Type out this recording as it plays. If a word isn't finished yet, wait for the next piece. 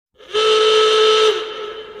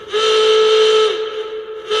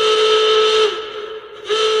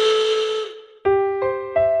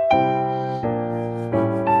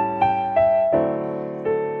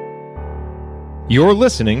You're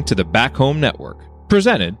listening to the Back Home Network,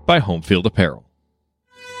 presented by Home Field Apparel.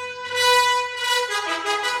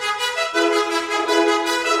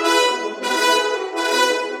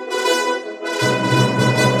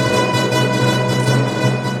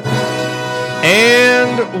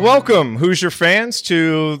 And welcome, Hoosier fans,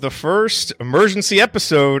 to the first emergency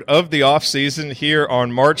episode of the offseason here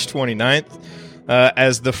on March 29th.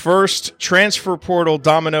 As the first transfer portal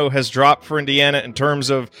domino has dropped for Indiana in terms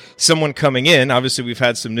of someone coming in. Obviously, we've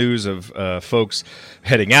had some news of folks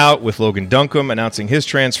heading out, with Logan Duncombe announcing his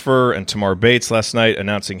transfer and Tamar Bates last night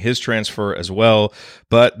announcing his transfer as well.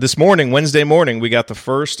 But this morning, Wednesday morning, we got the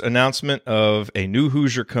first announcement of a new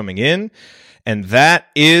Hoosier coming in, and that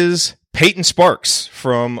is Payton Sparks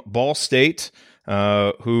from Ball State,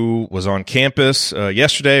 who was on campus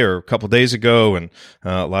yesterday or a couple days ago, and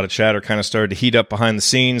a lot of chatter kind of started to heat up behind the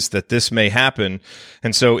scenes that this may happen.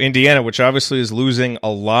 And so Indiana, which obviously is losing a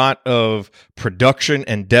lot of production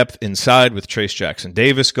and depth inside with Trace Jackson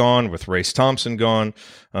Davis gone, with Race Thompson gone,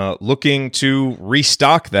 looking to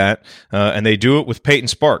restock that, and they do it with Payton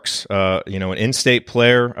Sparks, an in-state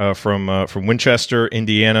player from Winchester,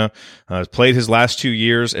 Indiana, played his last 2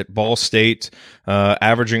 years at Ball State,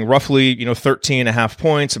 averaging roughly 13.5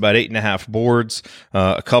 points, about 8.5 boards,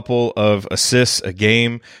 a couple of assists a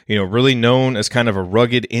game. Really known as kind of a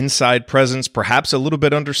rugged inside presence, perhaps a little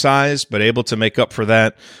bit undersized, but able to make up for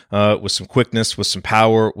that with some quickness, with some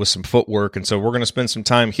power, with some footwork. And so we're going to spend some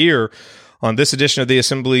time here on this edition of the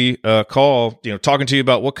Assembly Call, talking to you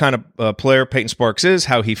about what kind of player Payton Sparks is,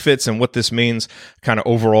 how he fits, and what this means kind of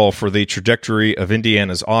overall for the trajectory of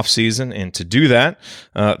Indiana's offseason. And to do that,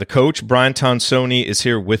 the coach, Brian Tonsoni, is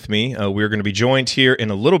here with me. We're going to be joined here in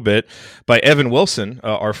a little bit by Evan Wilson,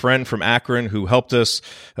 our friend from Akron, who helped us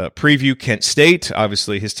preview Kent State.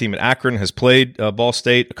 Obviously, his team at Akron has played Ball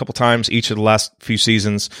State a couple times each of the last few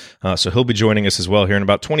seasons, so he'll be joining us as well here in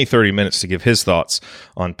about 20-30 minutes to give his thoughts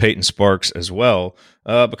on Payton Sparks as well.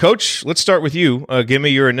 But Coach, let's start with you. Give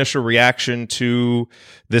me your initial reaction to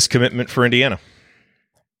this commitment for Indiana.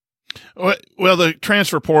 Well, the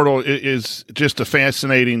transfer portal is just a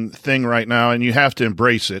fascinating thing right now, and you have to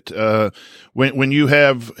embrace it. When you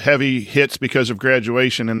have heavy hits because of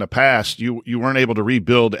graduation in the past, you weren't able to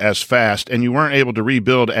rebuild as fast, and you weren't able to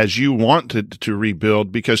rebuild as you wanted to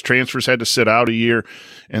rebuild because transfers had to sit out a year,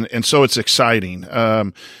 and so it's exciting.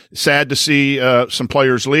 Sad to see some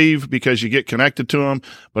players leave because you get connected to them,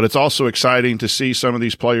 but it's also exciting to see some of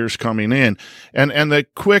these players coming in. And the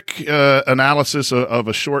quick analysis of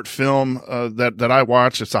a short film that I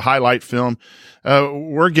watched, it's a highlight film.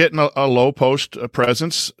 We're getting a low post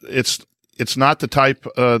presence. It's not the type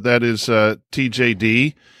that is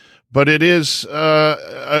TJD, but it is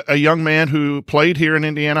a young man who played here in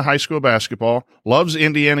Indiana high school basketball, loves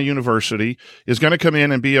Indiana University, is going to come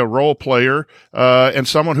in and be a role player and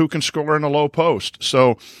someone who can score in the low post.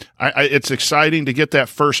 So it's exciting to get that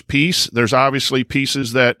first piece. There's obviously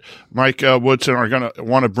pieces that Mike Woodson are going to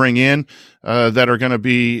want to bring in that are going to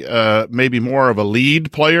be maybe more of a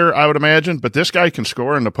lead player, I would imagine. But this guy can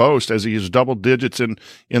score in the post, as he is double digits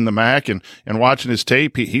in the MAC. And watching his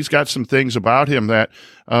tape, he's got some things about him that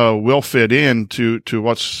will fit in to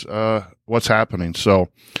what's happening. So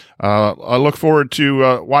I look forward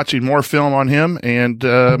to watching more film on him and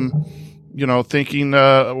thinking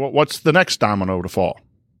what's the next domino to fall.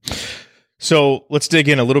 So let's dig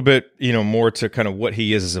in a little bit more to kind of what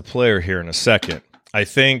he is as a player here in a second. I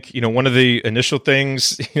think, one of the initial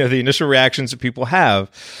things, the initial reactions that people have,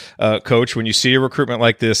 Coach, when you see a recruitment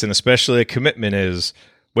like this, and especially a commitment, is,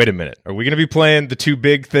 wait a minute, are we going to be playing the too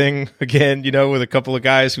big thing again, with a couple of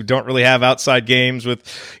guys who don't really have outside games with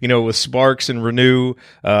Sparks and Renew?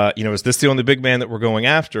 Is this the only big man that we're going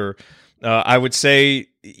after? I would say,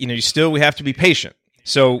 we have to be patient.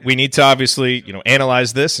 So we need to obviously,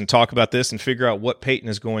 analyze this and talk about this and figure out what Payton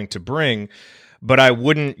is going to bring. But I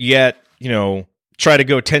wouldn't yet, try to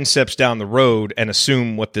go 10 steps down the road and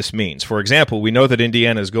assume what this means. For example, we know that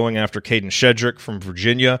Indiana is going after Caden Shedrick from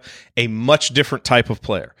Virginia, a much different type of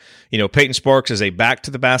player. Payton Sparks is a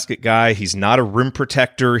back-to-the-basket guy. He's not a rim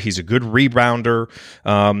protector. He's a good rebounder,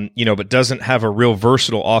 but doesn't have a real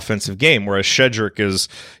versatile offensive game, whereas Shedrick is,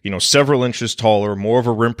 several inches taller, more of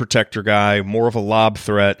a rim protector guy, more of a lob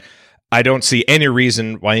threat. I don't see any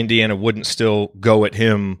reason why Indiana wouldn't still go at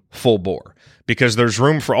him full bore, because there's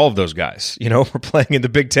room for all of those guys. We're playing in the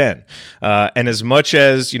Big Ten. And as much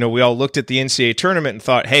as, we all looked at the NCAA tournament and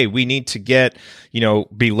thought, hey, we need to get,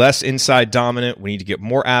 be less inside dominant. We need to get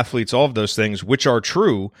more athletes, all of those things, which are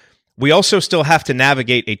true. We also still have to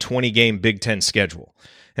navigate a 20-game Big Ten schedule.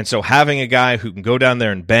 And so having a guy who can go down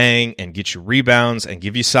there and bang and get you rebounds and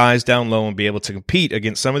give you size down low and be able to compete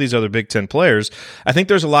against some of these other Big Ten players, I think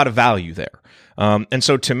there's a lot of value there. And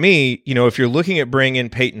so to me, if you're looking at bringing in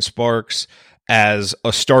Payton Sparks as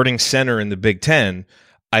a starting center in the Big Ten,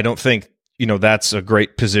 I don't think that's a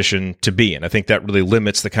great position to be in. I think that really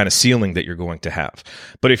limits the kind of ceiling that you're going to have.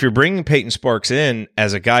 But if you're bringing Payton Sparks in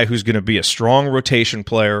as a guy who's going to be a strong rotation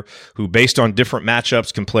player, who based on different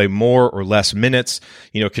matchups can play more or less minutes,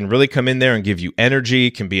 can really come in there and give you energy,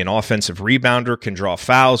 can be an offensive rebounder, can draw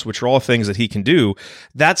fouls, which are all things that he can do,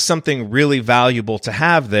 that's something really valuable to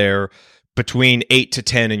have there between 8 to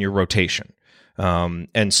 10 in your rotation.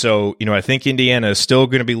 And so, I think Indiana is still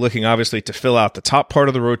going to be looking, obviously, to fill out the top part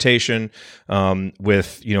of the rotation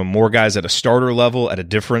with, more guys at a starter level, at a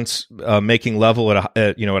difference making level, at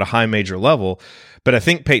a high major level. But I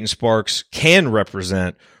think Payton Sparks can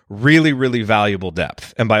represent really, really valuable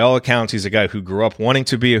depth. And by all accounts, he's a guy who grew up wanting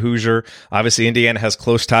to be a Hoosier. Obviously, Indiana has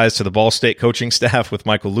close ties to the Ball State coaching staff with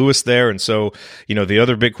Michael Lewis there. And so, the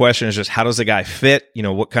other big question is just how does the guy fit?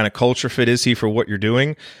 What kind of culture fit is he for what you're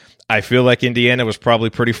doing? I feel like Indiana was probably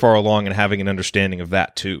pretty far along in having an understanding of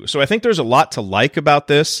that too. So I think there's a lot to like about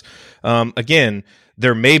this. Again,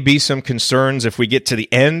 there may be some concerns if we get to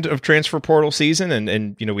the end of transfer portal season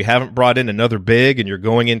and we haven't brought in another big and you're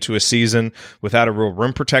going into a season without a real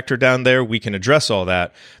rim protector down there. We can address all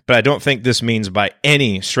that. But I don't think this means by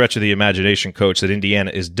any stretch of the imagination, Coach, that Indiana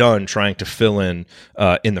is done trying to fill in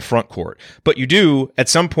the front court. But you do, at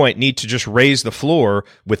some point, need to just raise the floor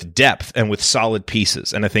with depth and with solid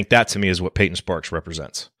pieces. And I think that, to me, is what Payton Sparks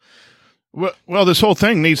represents. Well, this whole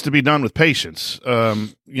thing needs to be done with patience. There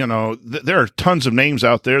are tons of names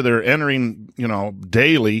out there. They're entering,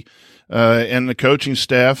 daily, and the coaching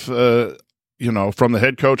staff, from the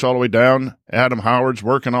head coach all the way down, Adam Howard's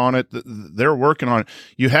working on it. They're working on it.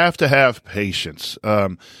 You have to have patience.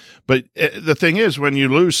 But the thing is, when you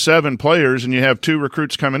lose 7 players and you have 2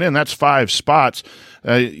 recruits coming in, that's 5 spots.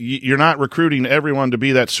 You're not recruiting everyone to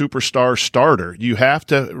be that superstar starter. You have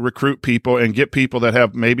to recruit people and get people that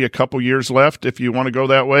have maybe a couple years left if you want to go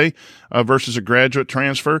that way versus a graduate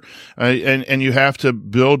transfer. And you have to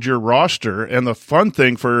build your roster. And the fun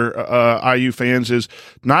thing for IU fans is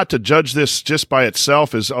not to judge this just by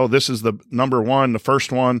itself as, this is the number one, the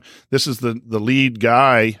first one. This is the lead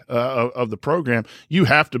guy of the program. You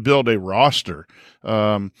have to build a roster.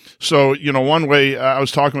 So, one way I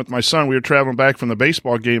was talking with my son, we were traveling back from the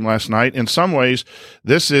baseball game last night. In some ways,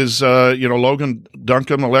 this is, Logan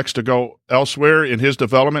Duncan elects to go elsewhere in his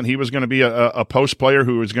development. He was going to be a post player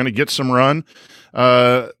who was going to get some run.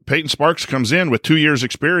 Payton Sparks comes in with 2 years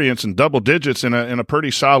experience and double digits in a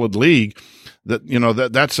pretty solid league.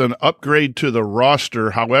 That's an upgrade to the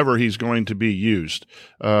roster, however he's going to be used.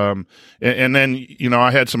 And then,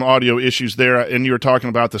 I had some audio issues there, and you were talking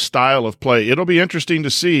about the style of play. It'll be interesting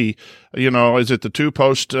to see, is it the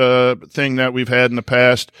 2-post thing that we've had in the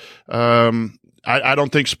past? I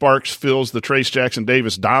don't think Sparks feels the Trace Jackson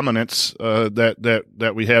Davis dominance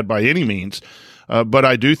that we had by any means. But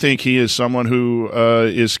I do think he is someone who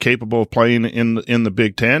is capable of playing in the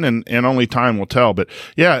Big Ten, and only time will tell. But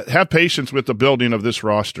yeah, have patience with the building of this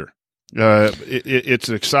roster. It's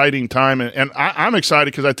an exciting time, and I'm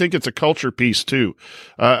excited because I think it's a culture piece too.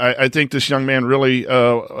 I think this young man really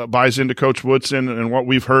buys into Coach Woodson and what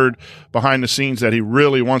we've heard behind the scenes, that he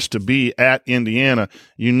really wants to be at Indiana.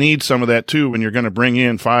 You need some of that too when you're going to bring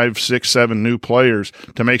in 5, 6, 7 new players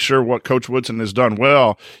to make sure what Coach Woodson has done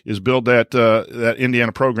well is build that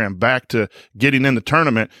Indiana program back to getting in the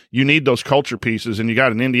tournament. You need those culture pieces, and you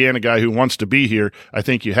got an Indiana guy who wants to be here. I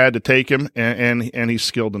think you had to take him, and he's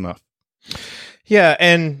skilled enough. Yeah,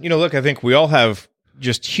 and look, I think we all have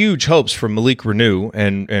just huge hopes for Malik Renew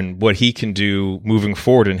and what he can do moving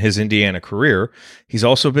forward in his Indiana career. He's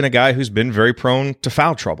also been a guy who's been very prone to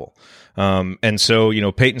foul trouble. And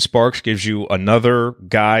so, Payton Sparks gives you another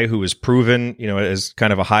guy who is proven, as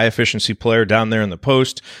kind of a high efficiency player down there in the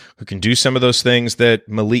post who can do some of those things that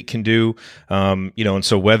Malik can do. And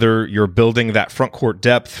so whether you're building that front court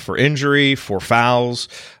depth for injury, for fouls,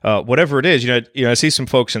 whatever it is, I see some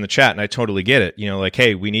folks in the chat and I totally get it. Like,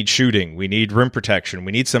 hey, we need shooting, we need rim protection,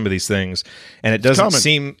 we need some of these things. And it doesn't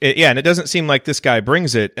seem like this guy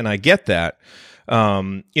brings it. And I get that.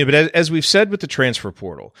 But as we've said with the transfer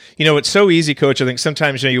portal, it's so easy, Coach. I think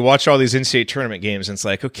sometimes, you watch all these NCAA tournament games and it's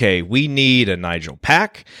like, okay, we need a Nigel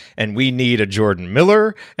Pack and we need a Jordan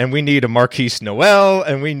Miller and we need a Marquise Noel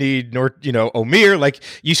and we need, Omir. Like,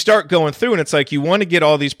 you start going through and it's like, you want to get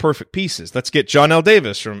all these perfect pieces. Let's get John L.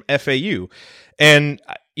 Davis from FAU. And,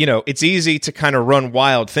 it's easy to kind of run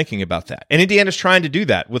wild thinking about that. And Indiana's trying to do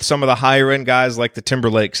that with some of the higher end guys like the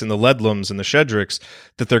Timberlakes and the Ledlums and the Shedricks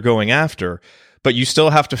that they're going after. But you still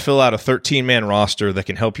have to fill out a 13-man roster that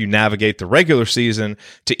can help you navigate the regular season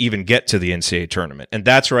to even get to the NCAA tournament. And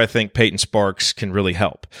that's where I think Payton Sparks can really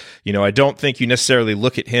help. I don't think you necessarily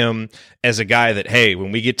look at him as a guy that, hey,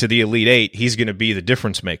 when we get to the Elite Eight, he's going to be the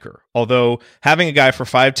difference maker. Although having a guy for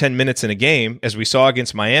 5-10 minutes in a game, as we saw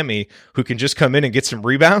against Miami, who can just come in and get some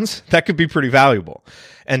rebounds, that could be pretty valuable.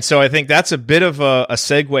 And so I think that's a bit of a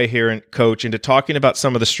segue here, Coach, into talking about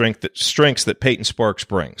some of the strengths that Payton Sparks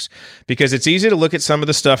brings. Because it's easy to look at some of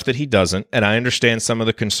the stuff that he doesn't, and I understand some of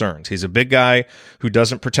the concerns. He's a big guy who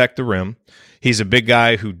doesn't protect the rim. He's a big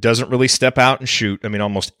guy who doesn't really step out and shoot. I mean,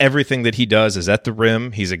 almost everything that he does is at the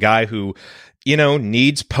rim. He's a guy who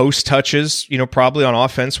needs post touches, probably on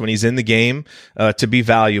offense when he's in the game to be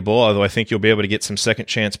valuable, although I think you'll be able to get some second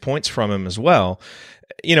chance points from him as well.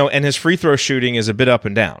 And his free throw shooting is a bit up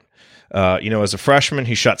and down. As a freshman,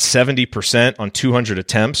 he shot 70% on 200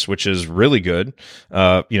 attempts, which is really good,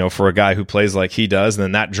 for a guy who plays like he does. And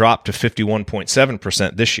then that dropped to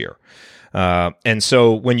 51.7% this year. And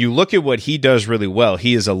so when you look at what he does really well,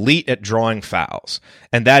 he is elite at drawing fouls.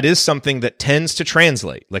 And that is something that tends to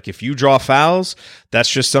translate. Like if you draw fouls,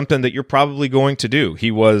 that's just something that you're probably going to do.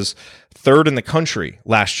 He was third in the country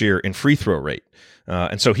last year in free throw rate.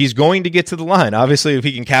 And so he's going to get to the line. Obviously, if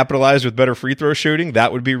he can capitalize with better free throw shooting,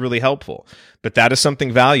 that would be really helpful. But that is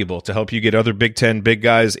something valuable to help you get other Big Ten big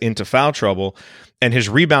guys into foul trouble. And his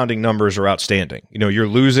rebounding numbers are outstanding. You're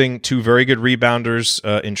losing two very good rebounders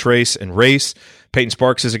in Trace and Race. Payton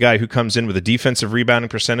Sparks is a guy who comes in with a defensive rebounding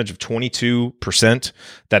percentage of 22%.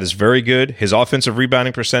 That is very good. His offensive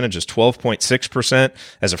rebounding percentage is 12.6%.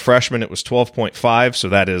 As a freshman, it was 12.5%. So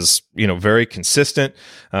that is, very consistent.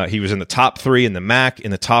 He was in the top 3 in the MAC,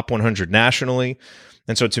 in the top 100 nationally.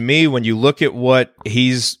 And so to me, when you look at what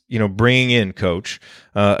he's, bringing in, Coach,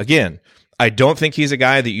 again, I don't think he's a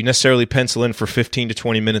guy that you necessarily pencil in for 15 to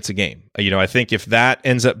 20 minutes a game. I think if that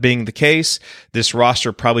ends up being the case, this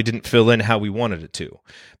roster probably didn't fill in how we wanted it to.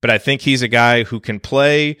 But I think he's a guy who can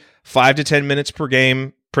play 5 to 10 minutes per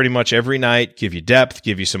game pretty much every night, give you depth,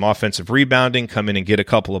 give you some offensive rebounding, come in and get a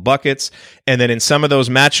couple of buckets. And then in some of those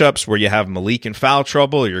matchups where you have Malik in foul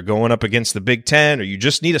trouble, or you're going up against the Big Ten, or you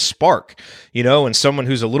just need a spark, and someone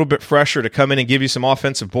who's a little bit fresher to come in and give you some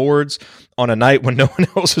offensive boards on a night when no one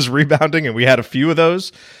else is rebounding, and we had a few of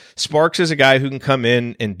those, Sparks is a guy who can come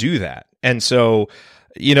in and do that. And so,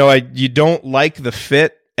 you don't like the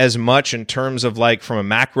fit as much in terms of like from a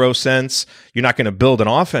macro sense, you're not going to build an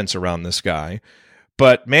offense around this guy.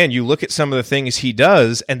 But, man, you look at some of the things he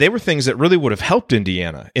does, and they were things that really would have helped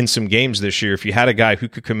Indiana in some games this year if you had a guy who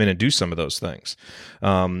could come in and do some of those things.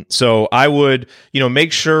 So I would,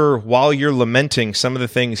 make sure while you're lamenting some of the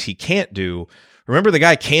things he can't do, remember the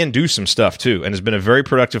guy can do some stuff too and has been a very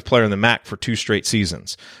productive player in the MAC for 2 straight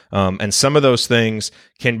seasons. And some of those things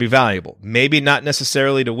can be valuable. Maybe not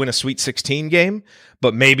necessarily to win a Sweet 16 game,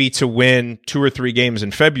 but maybe to win 2 or 3 games in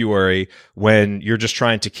February when you're just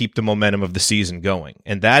trying to keep the momentum of the season going.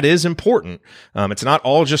 And that is important. It's not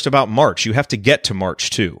all just about March. You have to get to March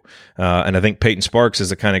too. And I think Payton Sparks is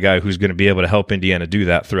the kind of guy who's going to be able to help Indiana do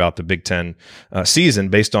that throughout the Big Ten season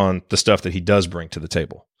based on the stuff that he does bring to the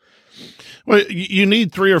table. Well, you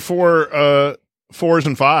need 3 or 4 4s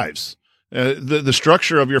and 5s. The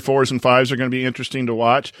structure of your 4s and 5s are going to be interesting to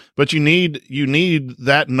watch, but you need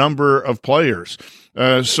that number of players.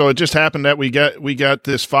 So it just happened that we got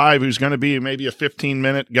this 5 who's going to be maybe a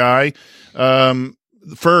 15-minute guy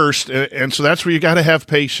first, and so that's where you got to have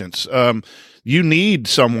patience. You need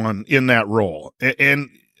someone in that role, and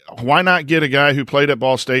why not get a guy who played at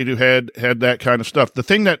Ball State who had that kind of stuff? The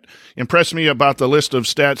thing that impressed me about the list of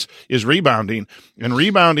stats is rebounding. And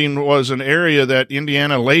rebounding was an area that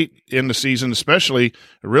Indiana late in the season especially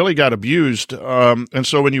really got abused. And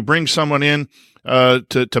so when you bring someone in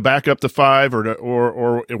to back up the 5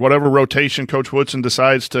 or whatever rotation Coach Woodson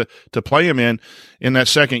decides to play him in that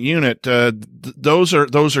second unit, those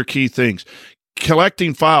are key things.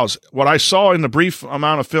 Collecting fouls. What I saw in the brief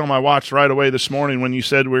amount of film I watched right away this morning when you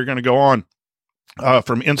said we were going to go on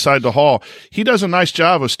from inside the hall, he does a nice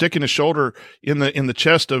job of sticking his shoulder in the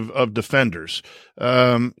chest of defenders.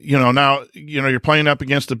 Now, you're playing up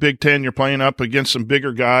against the Big Ten, you're playing up against some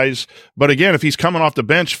bigger guys. But again, if he's coming off the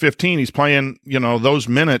bench 15, he's playing, those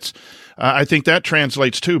minutes. I think that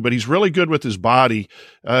translates too, but he's really good with his body.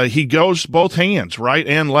 He goes both hands, right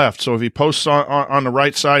and left. So if he posts on the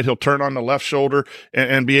right side, he'll turn on the left shoulder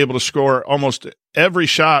and be able to score almost every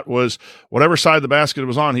shot was whatever side the basket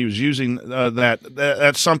was on. He was using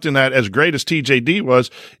that's something that, as great as TJD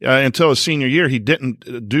was until his senior year, he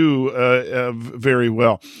didn't do very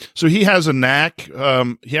well. So he has a knack.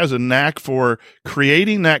 He has a knack for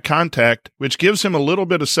creating that contact, which gives him a little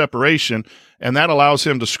bit of separation, and that allows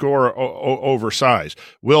him to score oversized.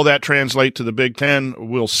 Will that translate to the Big Ten?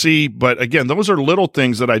 We'll see. But again, those are little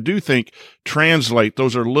things that I do think translate.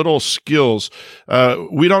 Those are little skills.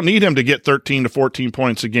 We don't need him to get 13 to 14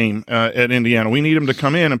 points a game at Indiana. We need him to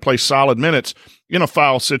come in and play solid minutes in a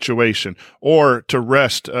foul situation, or to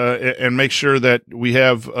rest and make sure that we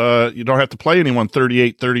have you don't have to play anyone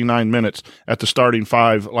 38, 39 minutes at the starting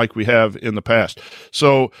five like we have in the past.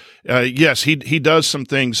 So, yes, he does some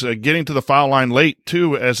things. Getting to the foul line late,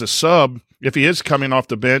 too, as a sub, if he is coming off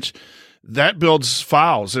the bench, that builds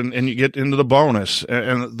fouls, and you get into the bonus.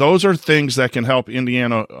 And those are things that can help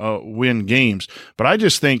Indiana win games. But I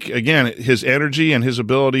just think, again, his energy and his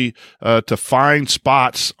ability to find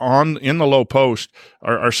spots in the low post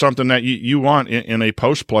are something that you want in a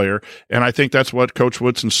post player. And I think that's what Coach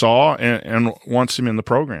Woodson saw and wants him in the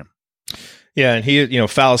program. Yeah, and he,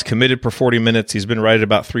 fouls committed per 40 minutes. He's been right at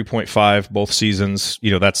about 3.5 both seasons.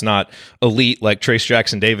 That's not elite like Trace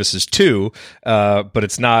Jackson Davis's 2, but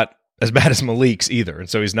it's not as bad as Malik's either. And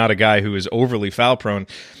so he's not a guy who is overly foul prone.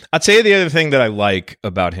 I'll tell you the other thing that I like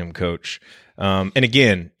about him, Coach. And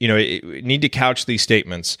again, need to couch these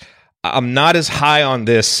statements. I'm not as high on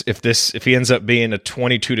this if he ends up being a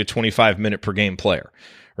 22 to 25 minute per game player,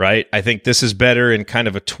 right? I think this is better in kind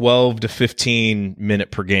of a 12 to 15 minute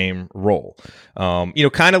per game role.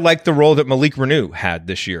 Kind of like the role that Malik Renew had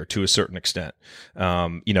this year to a certain extent.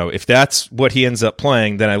 If that's what he ends up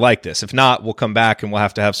playing, then I like this. If not, we'll come back and we'll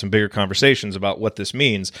have to have some bigger conversations about what this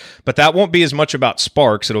means. But that won't be as much about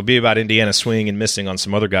Sparks. It'll be about Indiana swinging and missing on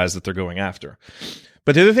some other guys that they're going after.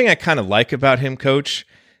 But the other thing I kind of like about him, Coach,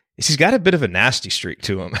 is he's got a bit of a nasty streak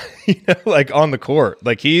to him, like on the court.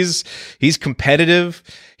 Like he's competitive,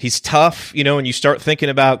 he's tough, and you start thinking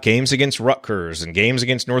about games against Rutgers and games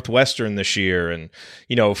against Northwestern this year. And,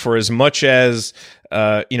 for as much as,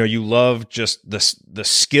 you love just the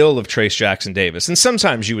skill of Trace Jackson Davis, and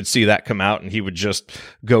sometimes you would see that come out and he would just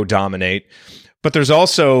go dominate. But there's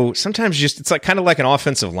also sometimes it's like kind of like an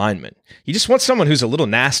offensive lineman. You just want someone who's a little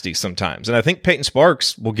nasty sometimes. And I think Payton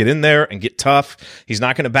Sparks will get in there and get tough. He's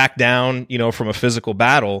not going to back down, from a physical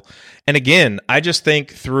battle. And again, I just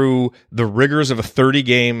think through the rigors of a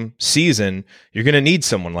 30-game season, you're going to need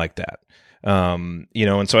someone like that. And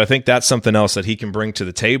so I think that's something else that he can bring to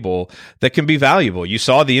the table that can be valuable. You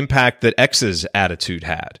saw the impact that X's attitude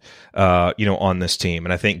had, on this team.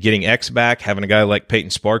 And I think getting X back, having a guy like Payton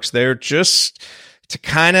Sparks there, just to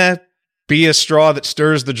kind of be a straw that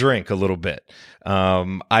stirs the drink a little bit.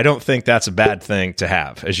 I don't think that's a bad thing to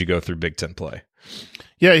have as you go through Big Ten play.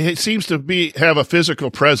 Yeah, he seems to have a physical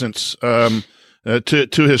presence, to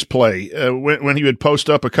his play. When he would post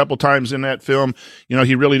up a couple times in that film,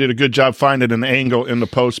 he really did a good job finding an angle in the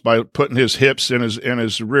post by putting his hips and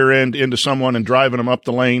his rear end into someone and driving them up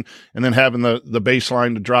the lane, and then having the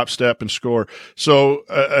baseline to drop step and score. So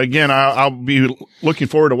again, I'll be looking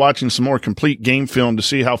forward to watching some more complete game film to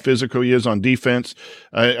see how physical he is on defense.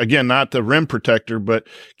 Again, not the rim protector, but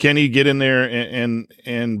can he get in there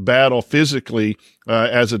and battle physically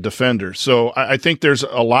as a defender? So I think there's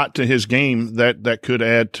a lot to his game that could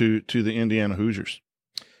add to the Indiana Hoosiers.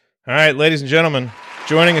 All right, ladies and gentlemen,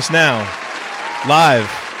 joining us now, live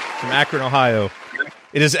from Akron, Ohio,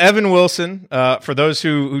 it is Evan Wilson. For those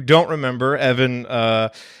who don't remember, Evan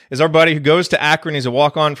is our buddy who goes to Akron. He's a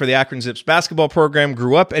walk-on for the Akron Zips basketball program,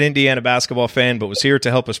 grew up an Indiana basketball fan, but was here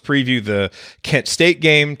to help us preview the Kent State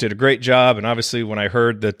game, did a great job. And obviously, when I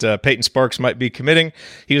heard that Payton Sparks might be committing,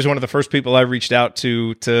 he was one of the first people I reached out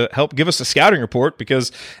to help give us a scouting report,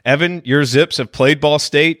 because, Evan, your Zips have played Ball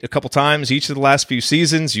State a couple times each of the last few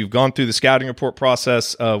seasons. You've gone through the scouting report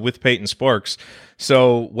process with Payton Sparks.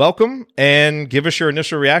 So welcome, and give us your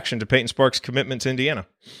initial reaction to Payton Sparks' commitment to Indiana.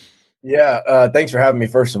 Yeah, thanks for having me,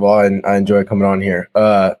 first of all, and I enjoy coming on here.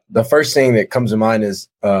 The first thing that comes to mind is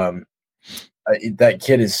that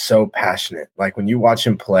kid is so passionate. Like, when you watch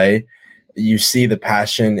him play, you see the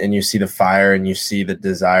passion and you see the fire and you see the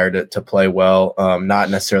desire to play well,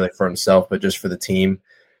 not necessarily for himself, but just for the team.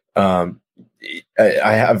 I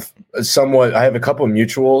have a couple of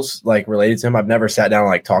mutuals like related to him. I've never sat down and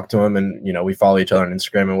like talked to him, and we follow each other on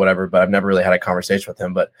Instagram and whatever, but I've never really had a conversation with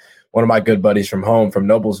him. But one of my good buddies from home, from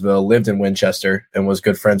Noblesville, lived in Winchester and was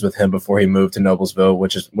good friends with him before he moved to Noblesville,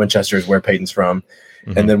 which is Winchester is where Payton's from.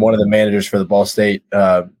 Mm-hmm. And then one of the managers for the Ball State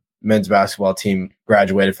men's basketball team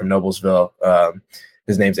graduated from Noblesville.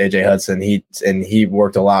 his name's AJ Hudson. He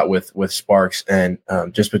worked a lot with Sparks, and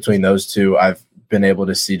just between those two, I've been able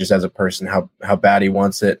to see just as a person how bad he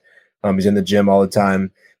wants it. He's in the gym all the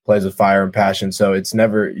time, plays with fire and passion. So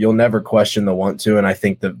you'll never question the want to. And I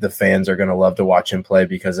think the fans are going to love to watch him play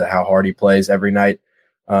because of how hard he plays every night.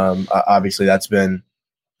 Obviously that's been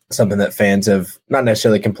something that fans have not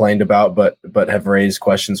necessarily complained about, but have raised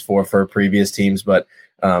questions for previous teams. But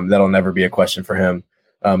that'll never be a question for him.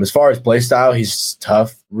 As far as play style, he's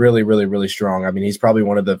tough, really, really, really strong. I mean, he's probably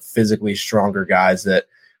one of the physically stronger guys that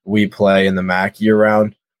we play in the MAC year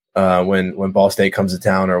round. When Ball State comes to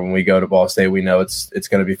town, or when we go to Ball State, we know it's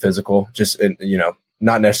going to be physical. Just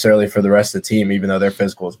not necessarily for the rest of the team, even though they're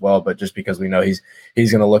physical as well, but just because we know he's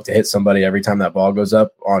going to look to hit somebody every time that ball goes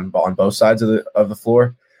up on both sides of the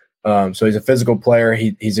floor. So he's a physical player.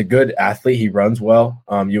 He's a good athlete. He runs well.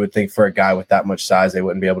 You would think for a guy with that much size, they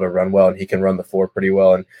wouldn't be able to run well, and he can run the floor pretty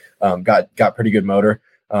well, and got pretty good motor.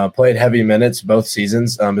 Played heavy minutes both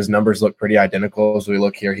seasons. His numbers look pretty identical as we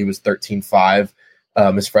look here. He was 13.5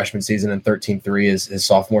 his freshman season and 13.3 his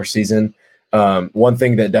sophomore season. One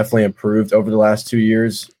thing that definitely improved over the last 2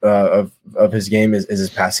 years of his game is his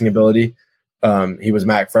passing ability. He was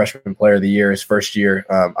MAC Freshman Player of the Year his first year.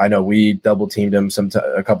 I know we double teamed him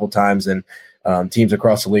a couple times, and teams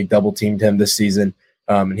across the league double teamed him this season.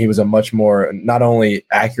 And he was a much more not only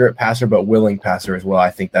accurate passer but willing passer as well.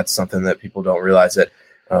 I think that's something that people don't realize, that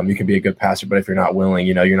you can be a good passer, but if you're not willing,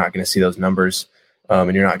 you're not going to see those numbers.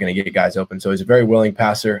 And you're not going to get guys open. So he's a very willing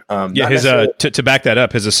passer. His to back that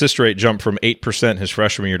up, his assist rate jumped from 8% his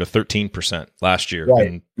freshman year to 13% last year.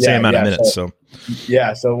 Right. Same amount of minutes. So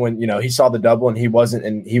when he saw the double and he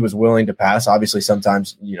was willing to pass. Obviously,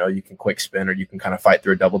 sometimes you can quick spin or you can kind of fight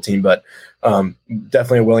through a double team, but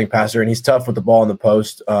definitely a willing passer. And he's tough with the ball in the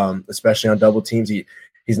post, especially on double teams.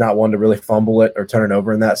 He's not one to really fumble it or turn it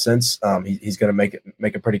over in that sense. He's going to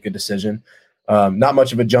make a pretty good decision. Not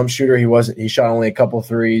much of a jump shooter. He shot only a couple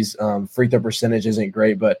threes. Free throw percentage isn't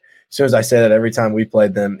great, but as soon as I say that, every time we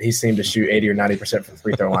played them, he seemed to shoot 80 or 90% from the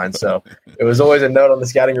free throw line. So it was always a note on the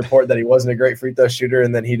scouting report that he wasn't a great free throw shooter,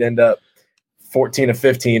 and then he'd end up 14 of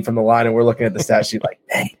 15 from the line, and we're looking at the stat sheet like,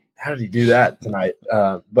 dang, how did he do that tonight?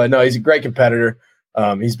 But no, he's a great competitor.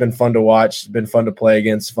 He's been fun to watch, been fun to play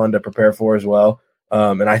against, fun to prepare for as well.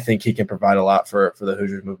 And I think he can provide a lot for the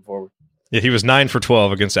Hoosiers moving forward. Yeah, he was 9 for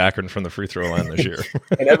 12 against Akron from the free throw line this year.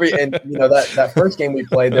 and that first game we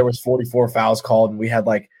played, there was 44 fouls called, and we had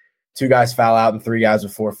like 2 guys foul out and 3 guys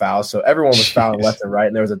with 4 fouls. So everyone was fouling left and right,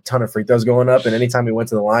 and there was a ton of free throws going up. And anytime we went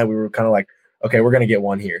to the line, we were kind of like, okay, we're going to get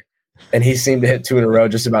one here. And he seemed to hit 2 in a row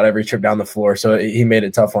just about every trip down the floor. So he made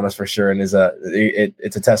it tough on us for sure. And it's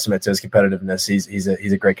a testament to his competitiveness. He's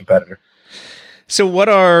a great competitor. So what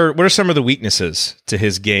are some of the weaknesses to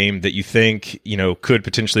his game that you think, could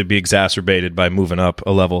potentially be exacerbated by moving up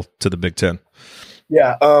a level to the Big Ten?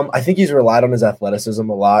 Yeah, I think he's relied on his athleticism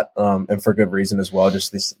a lot, and for good reason as well.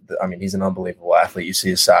 He's an unbelievable athlete. You see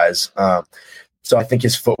his size. So I think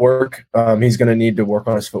his footwork, he's going to need to work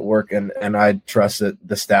on his footwork, and I trust that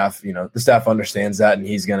the staff understands that,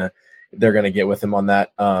 and they're going to get with him on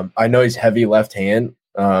that. I know he's heavy left hand.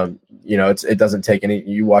 It doesn't take any.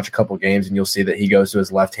 You watch a couple games and you'll see that he goes to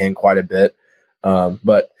his left hand quite a bit.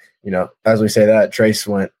 But as we say that, Trace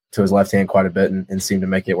went to his left hand quite a bit and seemed to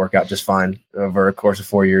make it work out just fine over a course of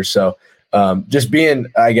 4 years. So just being,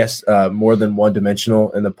 I guess, more than one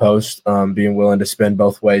dimensional in the post, being willing to spin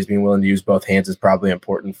both ways, being willing to use both hands is probably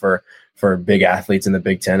important for big athletes in the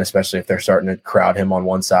Big Ten, especially if they're starting to crowd him on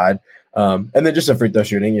one side. And then just a free throw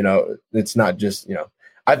shooting, it's not just,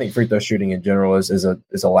 I think free throw shooting in general is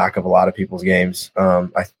a lack of a lot of people's games.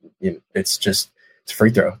 It's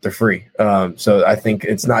free throw. They're free. So I think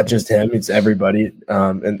it's not just him, it's everybody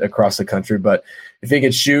and across the country. But if he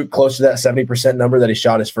could shoot close to that 70% number that he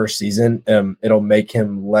shot his first season, it'll make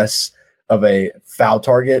him less of a foul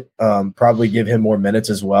target, probably give him more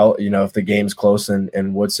minutes as well. If the game's close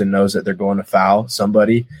and Woodson knows that they're going to foul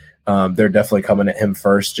somebody, they're definitely coming at him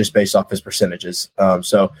first just based off his percentages.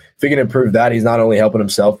 So if he can improve that, he's not only helping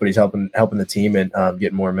himself, but he's helping the team and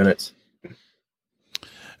getting more minutes.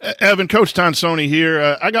 Evan, Coach Tonsoni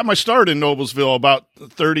here. I got my start in Noblesville about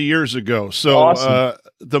 30 years ago. So awesome.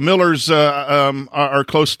 The Millers are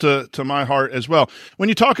close to my heart as well. When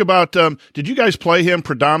you talk about, did you guys play him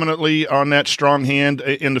predominantly on that strong hand?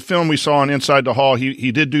 In the film we saw on Inside the Hall,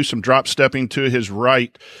 he did do some drop stepping to his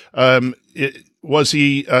right. Was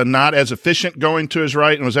he not as efficient going to his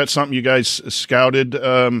right? And was that something you guys scouted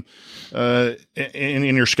in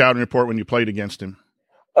your scouting report when you played against him?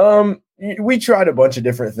 We tried a bunch of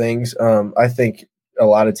different things. I think a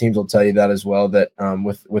lot of teams will tell you that as well. That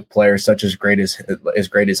with players such as great as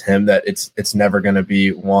him, that it's never going to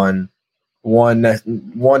be one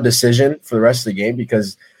decision for the rest of the game,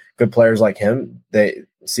 because good players like him, they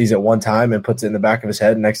sees it one time and puts it in the back of his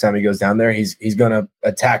head. And next time he goes down there, he's going to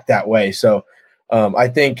attack that way. So I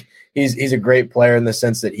think he's a great player in the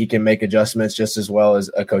sense that he can make adjustments just as well as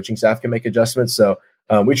a coaching staff can make adjustments. So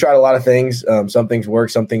we tried a lot of things. Some things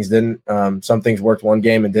worked, some things didn't. Some things worked one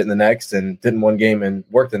game and didn't the next, and didn't one game and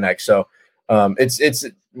worked the next. So it's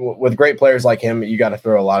with great players like him, you got to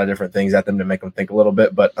throw a lot of different things at them to make them think a little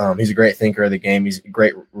bit. But he's a great thinker of the game. He's a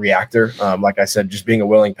great reactor. Like I said, just being a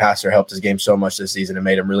willing passer helped his game so much this season and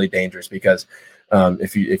made him really dangerous, because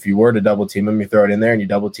if you were to double team him, you throw it in there and you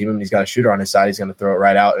double team him, and he's got a shooter on his side, he's going to throw it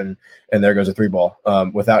right out, and there goes a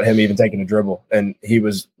 3-ball without him even taking a dribble. And he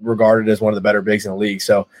was regarded as one of the better bigs in the league.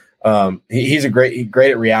 So he's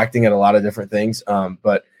great at reacting at a lot of different things.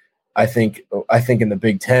 But I think in the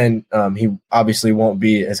Big Ten, he obviously won't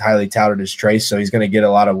be as highly touted as Trace, so he's going to get a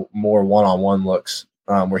lot of more one-on-one looks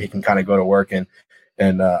where he can kind of go to work.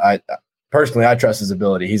 And I personally, I trust his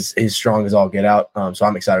ability. He's strong as all get out, so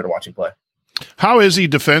I'm excited to watch him play. How is he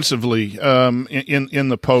defensively in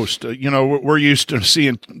the post? We're used to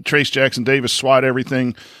seeing Trace Jackson Davis swat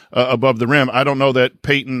everything above the rim. I don't know that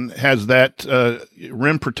Payton has that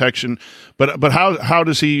rim protection, but how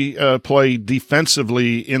does he play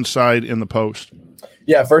defensively inside in the post?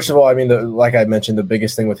 Yeah, first of all, I mean, like I mentioned, the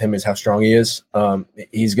biggest thing with him is how strong he is.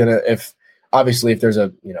 He's gonna if there's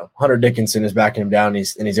a Hunter Dickinson is backing him down,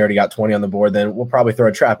 and he's already got 20 on the board, then we'll probably throw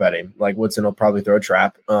a trap at him. Like Woodson will probably throw a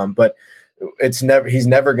trap, but he's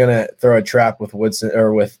never going to throw a trap with Woodson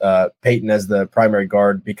or with Payton as the primary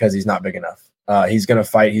guard, because he's not big enough. He's going to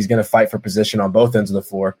fight. He's going to fight for position on both ends of the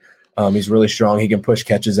floor. He's really strong. He can push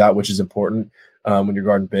catches out, which is important when you're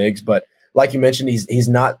guarding bigs. But like you mentioned, he's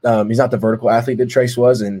not the vertical athlete that Trace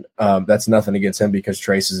was, and that's nothing against him, because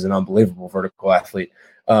Trace is an unbelievable vertical athlete.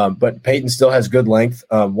 But Payton still has good length.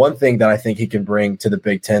 One thing that I think he can bring to the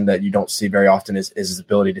Big Ten that you don't see very often is his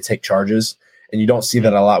ability to take charges, and you don't see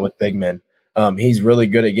that a lot with big men. He's really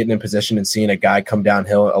good at getting in position and seeing a guy come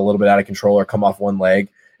downhill a little bit out of control or come off one leg,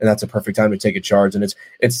 and that's a perfect time to take a charge. And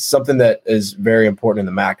it's something that is very important in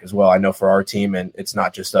the MAC as well. I know for our team, and it's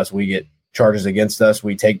not just us. We get charges against us.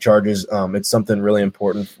 We take charges. It's something really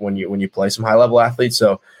important when you play some high level athletes.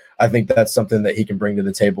 So I think that's something that he can bring to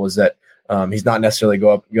the table, is that he's not necessarily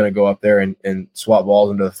going to go up there and swap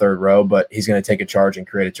balls into the third row, but he's going to take a charge and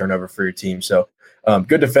create a turnover for your team. So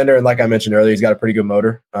good defender, and like I mentioned earlier, he's got a pretty good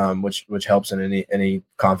motor, which helps in any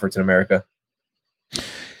conference in America.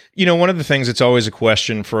 One of the things that's always a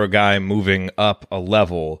question for a guy moving up a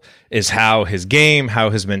level is how his game,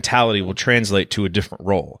 how his mentality will translate to a different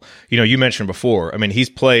role. You mentioned before, I mean,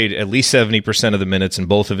 he's played at least 70% of the minutes in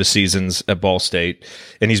both of his seasons at Ball State,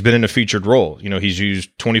 and he's been in a featured role. He's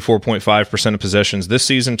used 24.5% of possessions this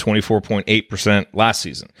season, 24.8% last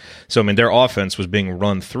season. So, I mean, their offense was being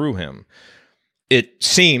run through him. It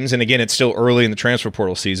seems, and again, it's still early in the transfer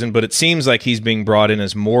portal season, but it seems like he's being brought in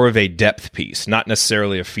as more of a depth piece, not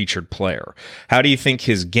necessarily a featured player. How do you think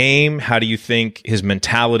his game, how do you think his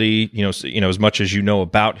mentality, as much as you know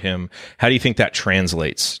about him, how do you think that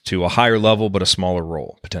translates to a higher level but a smaller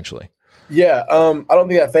role potentially? Yeah, I don't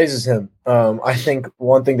think that phases him. I think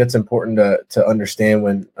one thing that's important to understand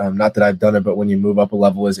when, not that I've done it, but when you move up a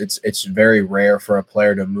level, is it's very rare for a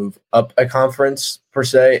player to move up a conference per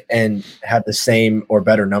se and have the same or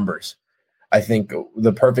better numbers. I think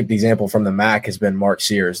the perfect example from the MAC has been Mark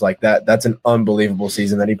Sears. Like that's an unbelievable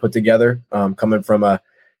season that he put together. Coming from I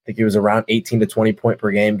think he was around 18 to 20 point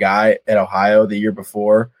per game guy at Ohio the year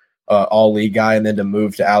before. All league guy, and then to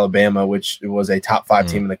move to Alabama, which was a top 5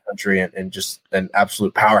 team in the country and just an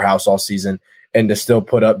absolute powerhouse all season, and to still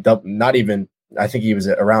put up not even, I think he was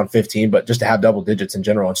around 15, but just to have double digits in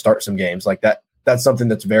general and start some games like that, that's something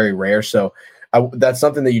that's very rare. So that's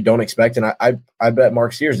something that you don't expect. And I bet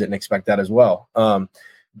Mark Sears didn't expect that as well.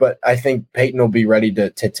 But I think Payton will be ready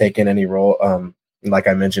to take in any role. Like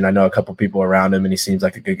I mentioned, I know a couple people around him, and he seems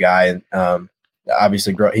like a good guy. And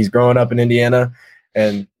obviously he's growing up in Indiana.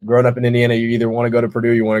 And growing up in Indiana, you either want to go to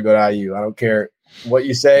Purdue, you want to go to IU. I don't care what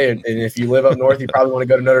you say. And if you live up north, you probably want to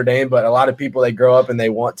go to Notre Dame. But a lot of people, they grow up and they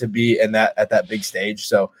want to be at that big stage.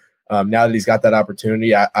 So now that he's got that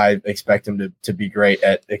opportunity, I expect him to be great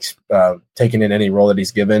at taking in any role that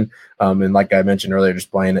he's given. And like I mentioned earlier,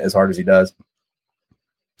 just playing it as hard as he does.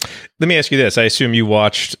 Let me ask you this. I assume you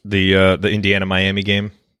watched the Indiana-Miami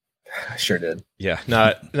game? I sure did. Yeah,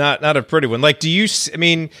 not a pretty one. Like, I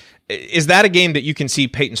mean, is that a game that you can see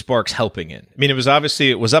Payton Sparks helping in? I mean, it was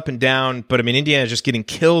up and down, but I mean, Indiana's just getting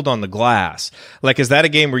killed on the glass. Like, is that a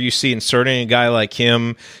game where you see inserting a guy like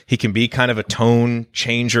him, he can be kind of a tone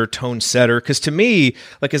changer, tone setter? Because to me,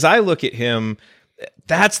 like, as I look at him,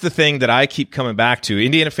 that's the thing that I keep coming back to.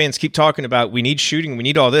 Indiana fans keep talking about, we need shooting, we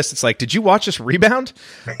need all this. It's like, did you watch us rebound?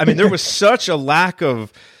 I mean, there was such a lack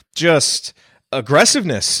of just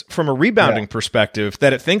aggressiveness from a rebounding perspective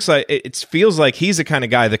that it feels like he's the kind of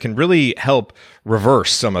guy that can really help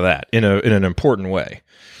reverse some of that in an important way.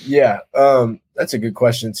 Yeah, that's a good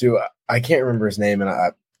question too. I can't remember his name, and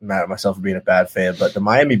I'm mad at myself for being a bad fan. But the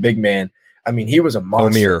Miami big man, I mean, he was a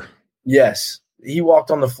monster. Amir. Yes, he walked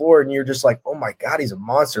on the floor, and you're just like, oh my god, he's a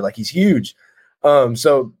monster! Like, he's huge.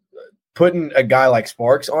 So putting a guy like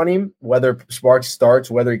Sparks on him, whether Sparks starts,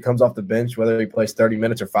 whether he comes off the bench, whether he plays 30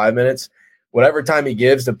 minutes or 5 minutes, whatever time he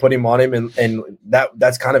gives to put him on him, and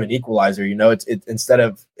that's kind of an equalizer. You know, it's instead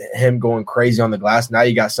of him going crazy on the glass, now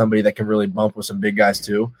you got somebody that can really bump with some big guys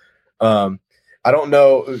too. I don't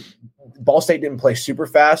know. Ball State didn't play super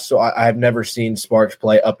fast, so I have never seen Sparks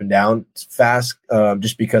play up and down fast,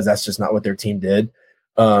 just because that's just not what their team did.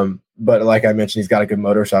 But like I mentioned, he's got a good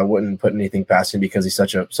motor, so I wouldn't put anything past him because he's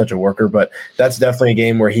such a worker. But that's definitely a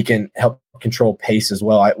game where he can help control pace as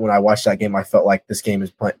well. When I watched that game, I felt like this game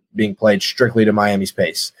is being played strictly to Miami's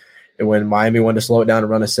pace. And when Miami wanted to slow it down and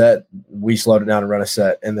run a set, we slowed it down and run a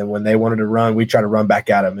set. And then when they wanted to run, we try to run back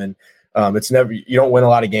at them. And you don't win a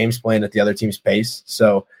lot of games playing at the other team's pace.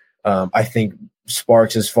 So I think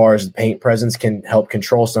Sparks, as far as the paint presence, can help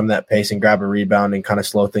control some of that pace and grab a rebound and kind of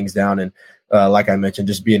slow things down. And like I mentioned,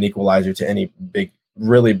 just be an equalizer to any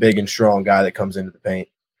really big and strong guy that comes into the paint.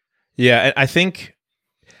 Yeah, and I think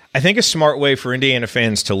a smart way for Indiana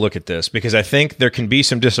fans to look at this, because I think there can be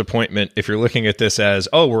some disappointment if you're looking at this as,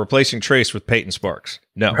 oh, we're replacing Trace with Payton Sparks.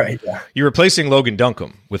 No, right, yeah. You're replacing Logan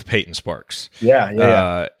Duncombe with Payton Sparks.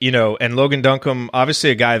 Yeah. And Logan Duncombe, obviously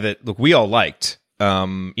a guy that, look, we all liked,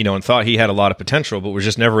 and thought he had a lot of potential, but was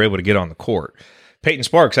just never able to get on the court. Payton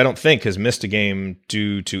Sparks, I don't think, has missed a game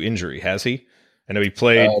due to injury, has he? I know he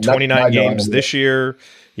played 29 games this year.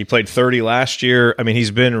 He played 30 last year. I mean,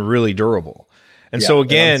 he's been really durable. And so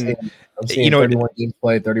again, I'm seeing 31 games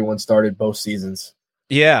played, 31 started both seasons.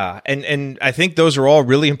 Yeah, and I think those are all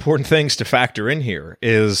really important things to factor in here.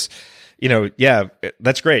 Is,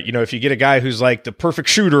 that's great. If you get a guy who's like the perfect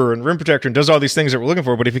shooter and rim protector and does all these things that we're looking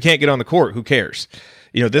for, but if he can't get on the court, who cares?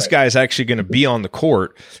 This guy is actually going to be on the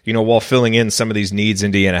court, while filling in some of these needs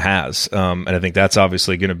Indiana has. And I think that's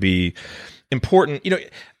obviously going to be important.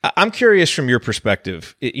 I'm curious from your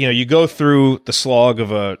perspective. You go through the slog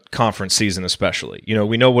of a conference season, especially.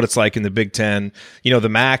 We know what it's like in the Big Ten. The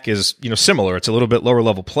MAC is similar. It's a little bit lower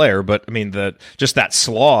level player, but I mean just that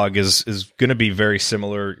slog is going to be very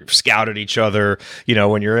similar. You've scouted each other.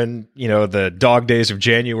 When you're in the dog days of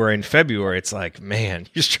January and February, it's like, man,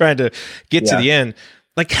 you're just trying to get to the end.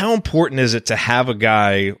 Like, how important is it to have a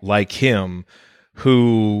guy like him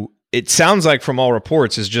who, it sounds like from all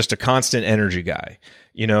reports, is just a constant energy guy,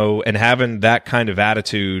 and having that kind of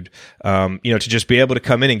attitude, to just be able to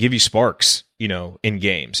come in and give you sparks, in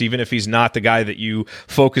games, even if he's not the guy that you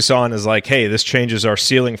focus on as like, hey, this changes our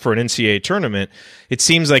ceiling for an NCAA tournament. It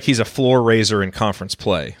seems like he's a floor raiser in conference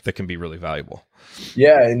play that can be really valuable.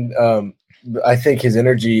 Yeah. And, I think his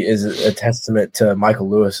energy is a testament to Michael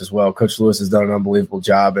Lewis as well. Coach Lewis has done an unbelievable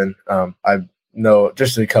job. And I know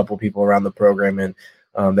just a couple people around the program, and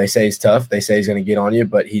they say he's tough. They say he's going to get on you,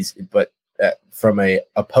 but from a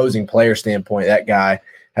opposing player standpoint, that guy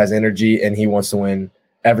has energy and he wants to win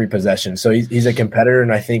every possession. So he's a competitor,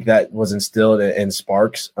 and I think that was instilled in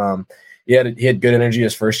Sparks. He had good energy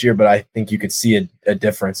his first year, but I think you could see a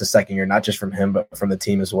difference the second year, not just from him, but from the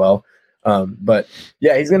team as well. But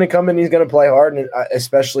yeah, he's going to come in, he's going to play hard. And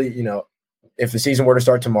especially, if the season were to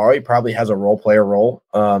start tomorrow, he probably has a role player role,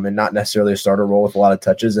 and not necessarily a starter role with a lot of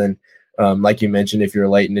touches. And like you mentioned, if you're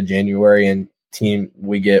late into January and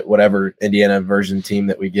we get whatever Indiana version team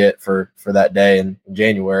that we get for that day in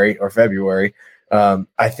January or February,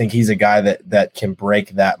 I think he's a guy that can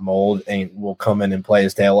break that mold and will come in and play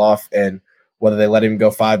his tail off. And whether they let him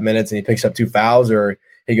go 5 minutes and he picks up 2 fouls, or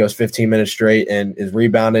he goes 15 minutes straight and is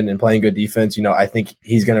rebounding and playing good defense, I think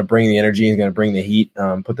he's going to bring the energy. He's going to bring the heat,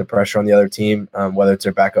 put the pressure on the other team, whether it's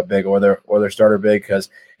their backup big or their starter big, because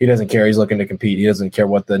he doesn't care. He's looking to compete. He doesn't care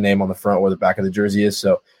what the name on the front or the back of the jersey is.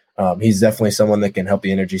 So he's definitely someone that can help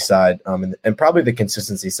the energy side, and probably the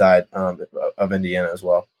consistency side of Indiana as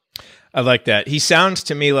well. I like that. He sounds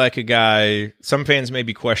to me like a guy some fans may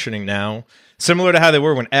be questioning now. Similar to how they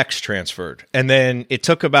were when X transferred. And then it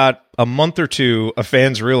took about a month or two of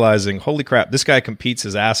fans realizing, holy crap, this guy competes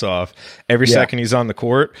his ass off every second he's on the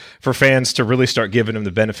court, for fans to really start giving him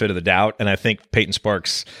the benefit of the doubt. And I think Payton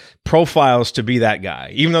Sparks profiles to be that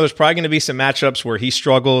guy, even though there's probably going to be some matchups where he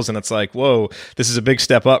struggles and it's like, whoa, this is a big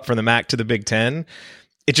step up from the MAC to the Big Ten.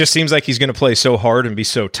 It just seems like he's going to play so hard and be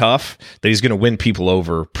so tough that he's going to win people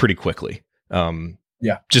over pretty quickly.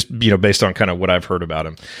 Just, based on kind of what I've heard about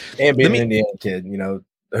him. And being an Indiana kid,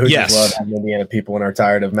 Hoosiers love having Indiana people and are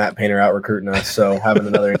tired of Matt Painter out recruiting us. So having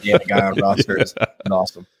another Indiana guy on roster is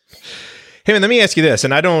awesome. Hey, man, let me ask you this.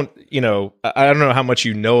 And I don't know how much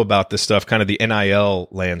you know about this stuff, kind of the NIL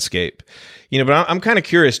landscape, but I'm kind of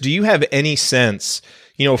curious. Do you have any sense,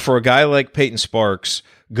 for a guy like Payton Sparks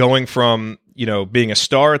going from, being a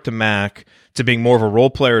star at the MAC to being more of a role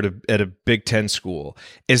player at a Big Ten school,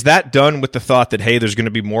 is that done with the thought that, hey, there's going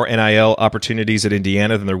to be more NIL opportunities at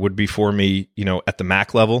Indiana than there would be for me, at the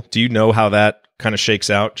MAC level? Do you know how that kind of shakes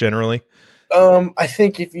out generally? I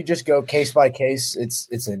think if you just go case by case,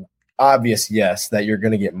 it's an obvious yes that you're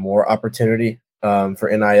going to get more opportunity for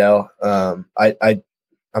NIL.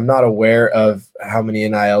 I'm not aware of how many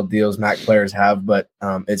NIL deals MAC players have, but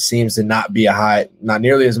it seems to not be not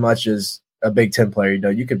nearly as much as a Big Ten player.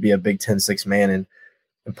 You could be a Big Ten 6-man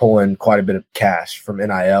and pull in quite a bit of cash from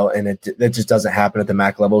NIL, and it just doesn't happen at the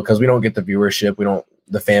MAC level because we don't get the viewership.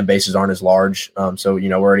 The fan bases aren't as large, so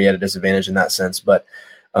we're already at a disadvantage in that sense. But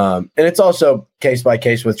and it's also case by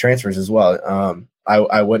case with transfers as well.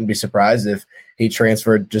 I wouldn't be surprised if he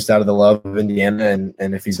transferred just out of the love of Indiana,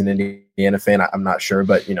 and if he's an Indiana fan, I'm not sure,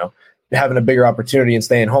 but having a bigger opportunity and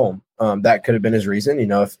staying home, that could have been his reason.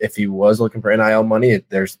 If he was looking for NIL money,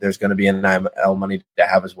 there's going to be NIL money to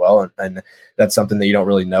have as well, and that's something that you don't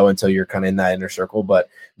really know until you're kind of in that inner circle. But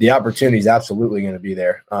the opportunity is absolutely going to be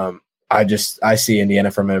there. I see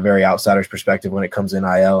Indiana from a very outsider's perspective when it comes to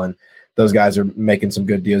NIL, and those guys are making some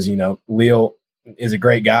good deals. Leal is a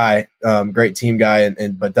great guy, great team guy,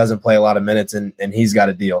 but doesn't play a lot of minutes, and he's got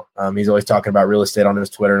a deal. He's always talking about real estate on his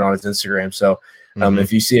Twitter and on his Instagram. So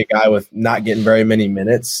if you see a guy with not getting very many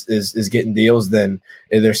minutes is getting deals, then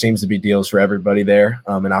there seems to be deals for everybody there,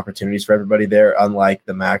 and opportunities for everybody there. Unlike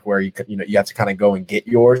the MAC, where you have to kind of go and get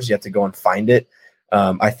yours, you have to go and find it.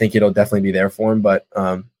 I think it'll definitely be there for him. But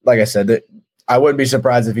like I said, I wouldn't be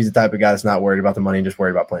surprised if he's the type of guy that's not worried about the money and just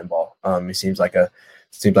worried about playing ball. He seems like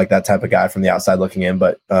that type of guy from the outside looking in,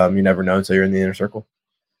 but you never know until you're in the inner circle.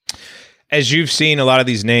 As you've seen a lot of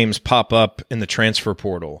these names pop up in the transfer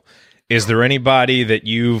portal, is there anybody that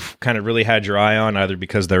you've kind of really had your eye on, either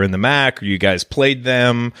because they're in the MAC or you guys played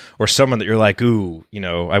them, or someone that you're like, ooh,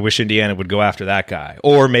 I wish Indiana would go after that guy,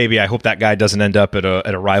 or maybe I hope that guy doesn't end up at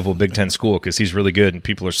a rival Big Ten school because he's really good and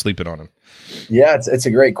people are sleeping on him? Yeah, it's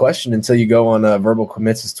a great question until you go on Verbal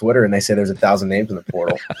Commits' Twitter and they say there's 1,000 names in the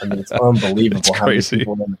portal. I mean, it's unbelievable how many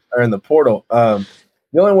people are in the portal. The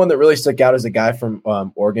only one that really stuck out is a guy from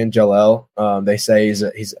Oregon, Jalel. They say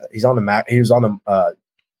he's on the MAC. He was on the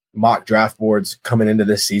mock draft boards coming into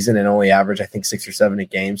this season and only averaged, I think, 6 or 7 a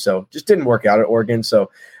game. So just didn't work out at Oregon.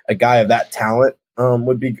 So a guy of that talent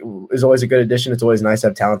is always a good addition. It's always nice to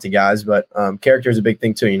have talented guys, but character is a big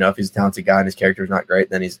thing too. If he's a talented guy and his character is not great,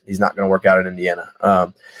 then he's not going to work out in Indiana.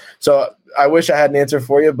 So I wish I had an answer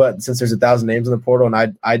for you, but since there's 1,000 names in the portal,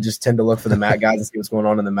 and I just tend to look for the MAC guys and see what's going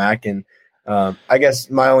on in the MAC. And I guess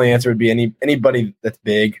my only answer would be anybody that's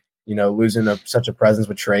big. Losing such a presence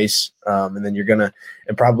with Trace, and then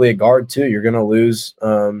and probably a guard too. You're gonna lose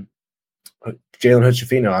Jalen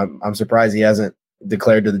Hood-Schifino. I'm surprised he hasn't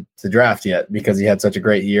declared to the draft yet because he had such a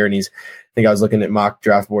great year. And I think I was looking at mock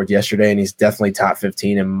draft boards yesterday, and he's definitely top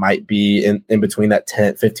 15 and might be in between that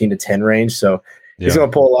 15 to 10 range. So he's gonna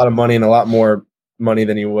pull a lot of money, and a lot more money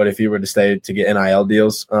than he would if he were to stay to get NIL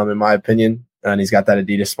deals, in my opinion. And he's got that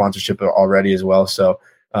Adidas sponsorship already as well. So.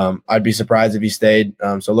 I'd be surprised if he stayed.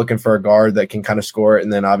 So looking for a guard that can kind of score it,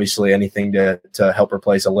 and then obviously anything to help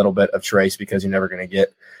replace a little bit of Trace because you're never going to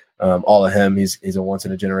get all of him. He's a once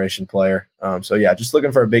in a generation player. So yeah, just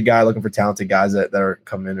looking for a big guy, looking for talented guys that are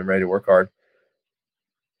coming in and ready to work hard.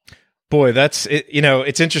 Boy, that's it.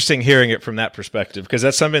 It's interesting hearing it from that perspective because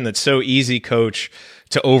that's something that's so easy, Coach,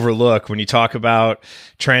 to overlook when you talk about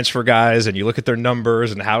transfer guys and you look at their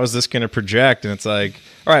numbers and how is this going to project? And it's like,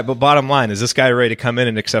 all right, but bottom line, is this guy ready to come in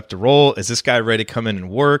and accept a role? Is this guy ready to come in and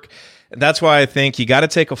work? That's why I think you got to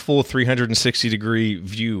take a full 360-degree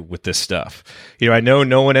view with this stuff. I know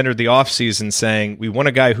no one entered the offseason saying we want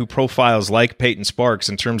a guy who profiles like Payton Sparks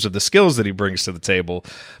in terms of the skills that he brings to the table.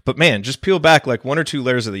 But man, just peel back like one or two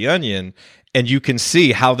layers of the onion, and you can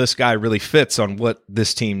see how this guy really fits on what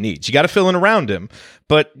this team needs. You got to fill in around him.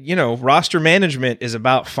 But, roster management is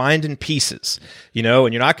about finding pieces, and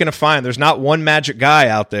you're not going to find, there's not one magic guy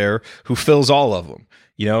out there who fills all of them.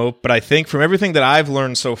 But I think from everything that I've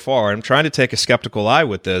learned so far, I'm trying to take a skeptical eye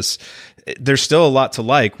with this. There's still a lot to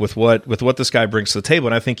like with what this guy brings to the table.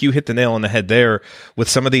 And I think you hit the nail on the head there with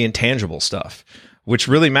some of the intangible stuff, which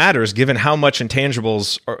really matters given how many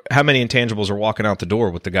intangibles are walking out the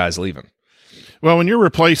door with the guys leaving. Well, when you're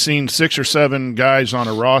replacing 6 or 7 guys on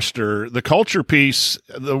a roster, the culture piece,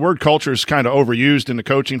 the word culture is kind of overused in the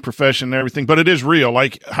coaching profession and everything, but it is real.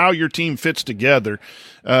 Like how your team fits together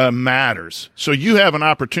matters. So you have an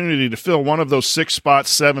opportunity to fill one of those 6 spots,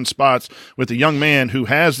 7 spots with a young man who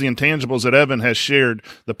has the intangibles that Evan has shared,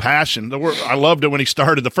 the passion. The word, I loved it when he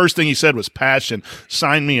started. The first thing he said was passion.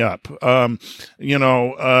 Sign me up.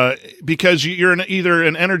 Because you're either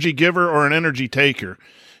an energy giver or an energy taker.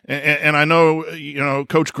 And I know,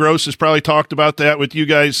 Coach Gross has probably talked about that with you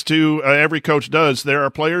guys too. Every coach does. There are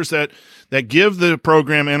players that give the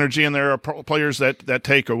program energy, and there are players that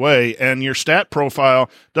take away. And your stat profile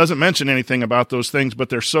doesn't mention anything about those things, but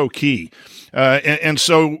they're so key. And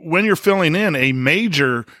so when you're filling in a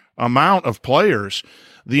major amount of players,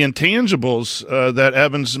 the intangibles that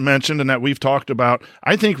Evans mentioned and that we've talked about,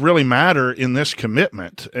 I think really matter in this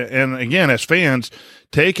commitment. And again, as fans,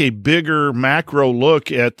 take a bigger macro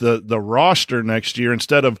look at the roster next year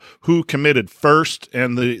instead of who committed first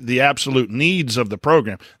and the absolute needs of the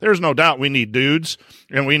program. There's no doubt we need dudes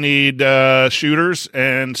and we need shooters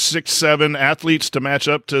and 6-7 athletes to match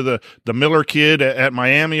up to the Miller kid at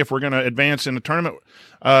Miami if we're going to advance in the tournament.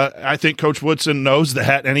 I think Coach Woodson knows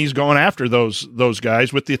that, and he's going after those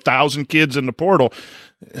guys with the 1,000 kids in the portal.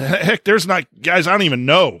 Heck, there's not guys I don't even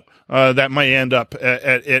know that may end up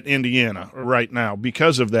at Indiana right now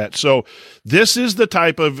because of that. So this is the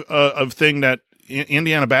type of thing that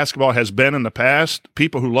Indiana basketball has been in the past,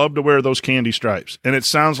 people who love to wear those candy stripes. And it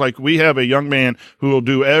sounds like we have a young man who will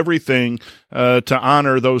do everything to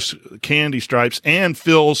honor those candy stripes and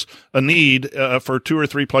fills a need for 2 or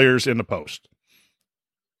 3 players in the post.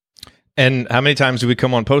 And how many times do we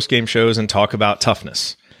come on post-game shows and talk about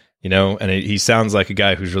toughness? And he sounds like a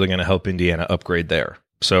guy who's really going to help Indiana upgrade there.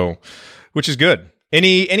 So, which is good.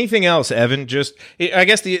 Anything else, Evan? Just, I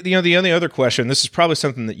guess the only other question, this is probably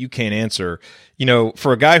something that you can't answer.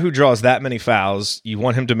 For a guy who draws that many fouls, you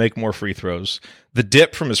want him to make more free throws. The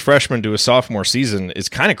dip from his freshman to his sophomore season is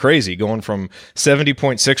kind of crazy, going from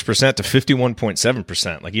 70.6% to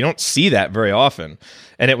 51.7%. Like, you don't see that very often.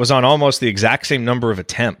 And it was on almost the exact same number of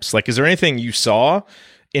attempts. Like, is there anything you saw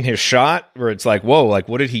in his shot where it's like, whoa, like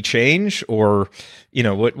what did he change? Or,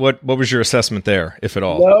 what was your assessment there, if at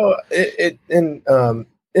all? No, it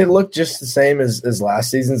looked just the same as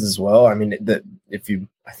last season's as well. I mean, if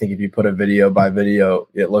you put a video by video,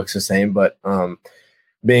 it looks the same, but,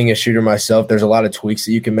 being a shooter myself, there's a lot of tweaks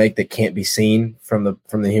that you can make that can't be seen from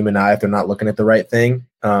the human eye if they're not looking at the right thing.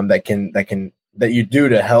 That you do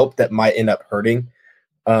to help that might end up hurting.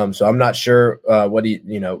 So I'm not sure what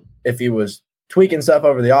if he was tweaking stuff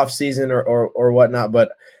over the off season or whatnot,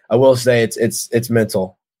 but I will say it's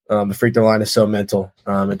mental. The free throw line is so mental.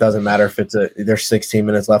 It doesn't matter if there's 16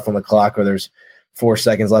 minutes left on the clock or there's 4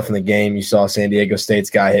 seconds left in the game. You saw San Diego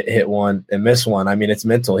State's guy hit one and miss one. I mean, it's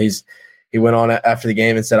mental. He went on after the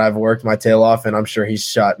game and said, "I've worked my tail off," and I'm sure he's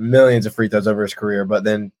shot millions of free throws over his career. But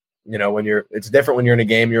then, it's different when you're in a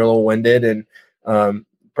game. You're a little winded and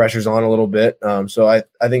pressure's on a little bit. So I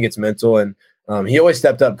think it's mental, and he always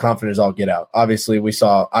stepped up confident as all get out. Obviously,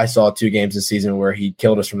 I saw 2 games this season where he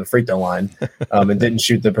killed us from the free throw line and didn't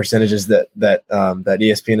shoot the percentages that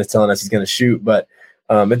ESPN is telling us he's going to shoot. But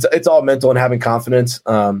it's all mental and having confidence.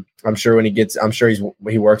 I'm sure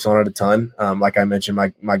he works on it a ton. Like I mentioned,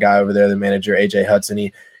 my guy over there, the manager, AJ Hudson,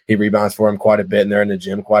 he rebounds for him quite a bit, and they're in the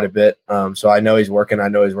gym quite a bit. So I know he's working. I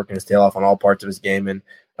know he's working his tail off on all parts of his game, and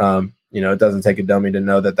it doesn't take a dummy to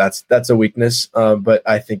know that that's a weakness. But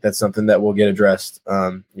I think that's something that will get addressed.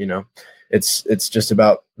 It's just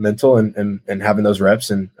about mental and having those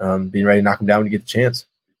reps and being ready to knock him down when you get the chance.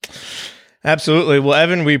 Absolutely. Well,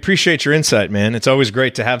 Evan, we appreciate your insight, man. It's always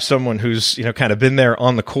great to have someone who's, kind of been there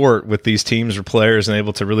on the court with these teams or players and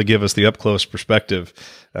able to really give us the up close perspective.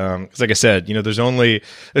 Cause like I said, there's only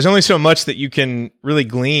so much that you can really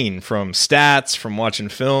glean from stats, from watching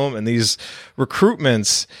film and these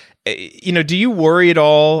recruitments. Do you worry at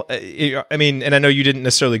all? I mean, and I know you didn't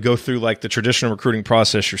necessarily go through like the traditional recruiting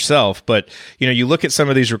process yourself, but you look at some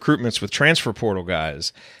of these recruitments with transfer portal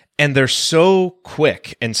guys, and they're so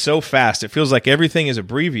quick and so fast. It feels like everything is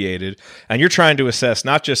abbreviated, and you're trying to assess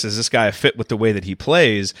not just is this guy a fit with the way that he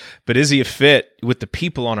plays, but is he a fit with the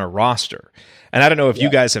people on our roster? And I don't know if you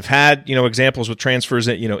guys have had, examples with transfers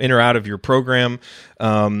that, in or out of your program.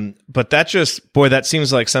 But that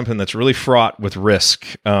seems like something that's really fraught with risk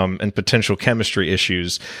and potential chemistry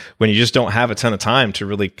issues when you just don't have a ton of time to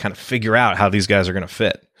really kind of figure out how these guys are going to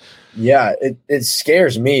fit. Yeah, it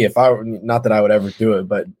scares me not that I would ever do it,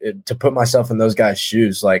 but to put myself in those guys'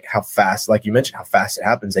 shoes, like how fast, like you mentioned, how fast it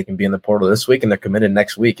happens. They can be in the portal this week and they're committed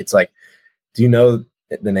next week. It's like, do you know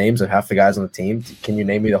the names of half the guys on the team? Can you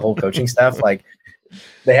name me the whole coaching staff? Like,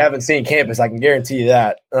 they haven't seen campus. I can guarantee you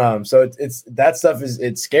that. So it's that stuff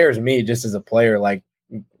it scares me just as a player, like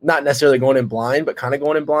not necessarily going in blind, but kind of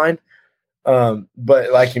going in blind.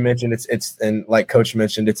 But like you mentioned, it's and like Coach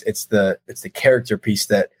mentioned, it's the character piece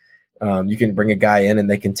that you can bring a guy in and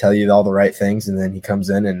they can tell you all the right things, and then he comes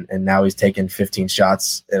in and now he's taking 15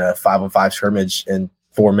 shots in a 5-on-5 scrimmage in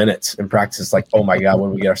 4 minutes in practice. Like, oh my God, what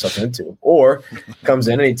did we get ourselves into? Or comes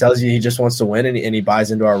in and he tells you he just wants to win and he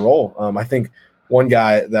buys into our role. I think one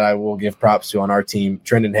guy that I will give props to on our team,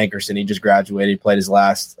 Trendon Hankerson, he just graduated. He played his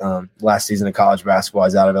last season of college basketball.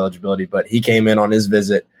 He's out of eligibility, but he came in on his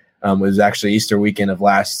visit. It was actually Easter weekend of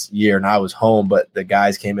last year, and I was home, but the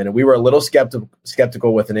guys came in, and we were a little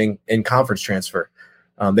skeptical with an in-conference transfer.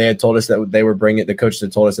 They had told us that they were the coaches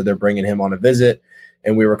had told us that they're bringing him on a visit,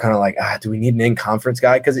 and we were kind of like, do we need an in-conference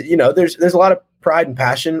guy? Because, there's a lot of pride and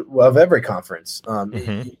passion of every conference.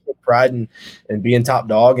 You take pride in being top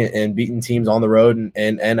dog and beating teams on the road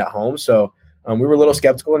and at home. So we were a little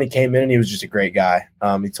skeptical, and he came in and he was just a great guy.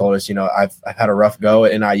 He told us, I've had a rough go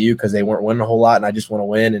at NIU because they weren't winning a whole lot, and I just want to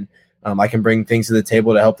win, and I can bring things to the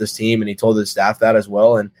table to help this team. And he told the staff that as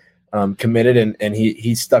well, and committed, and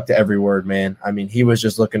he stuck to every word, man. I mean, he was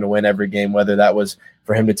just looking to win every game, whether that was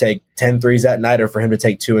for him to take 10 threes that night or for him to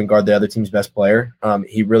take 2 and guard the other team's best player.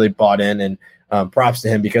 He really bought in, and props to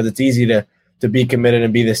him, because it's easy to be committed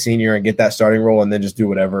and be the senior and get that starting role and then just do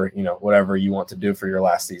whatever you want to do for your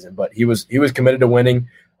last season. But he was committed to winning.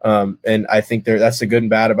 And I think that's the good and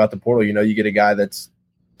bad about the portal. You get a guy that's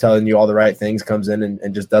telling you all the right things, comes in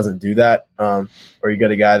and just doesn't do that. Or you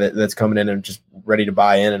get a guy that's coming in and just ready to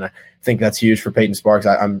buy in. And I think that's huge for Payton Sparks.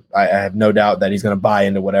 I have no doubt that he's going to buy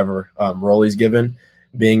into whatever role he's given.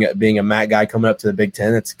 Being a MAC guy coming up to the Big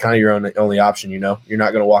Ten, it's kind of your only option. You're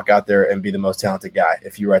not going to walk out there and be the most talented guy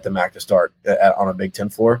if you were at the MAC to start on a Big Ten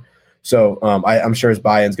floor. So I'm sure his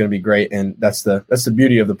buy-in is going to be great, and that's the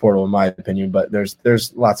beauty of the portal, in my opinion. But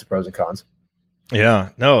there's lots of pros and cons. Yeah,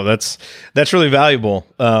 no, that's really valuable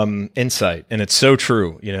insight, and it's so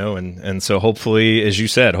true, and so hopefully, as you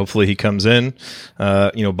said, hopefully he comes in,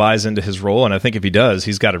 buys into his role, and I think if he does,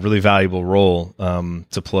 he's got a really valuable role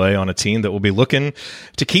to play on a team that will be looking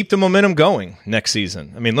to keep the momentum going next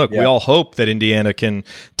season. I mean, look, we all hope that Indiana can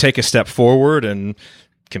take a step forward and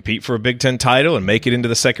compete for a Big Ten title and make it into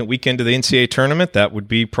the second weekend of the NCAA tournament. That would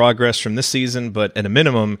be progress from this season, but at a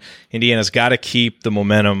minimum, Indiana's got to keep the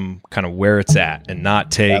momentum kind of where it's at and not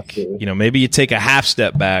take, maybe you take a half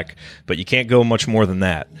step back, but you can't go much more than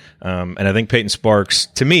that. And I think Payton Sparks,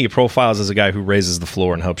 to me, profiles as a guy who raises the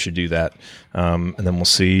floor and helps you do that. And then we'll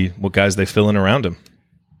see what guys they fill in around him.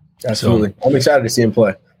 Absolutely. So, I'm excited to see him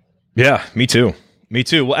play. Yeah, me too. Me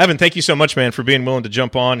too. Well, Evan, thank you so much, man, for being willing to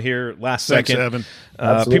jump on here last second. Thanks,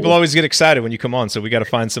 Evan. People always get excited when you come on, so we got to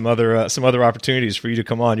find some other opportunities for you to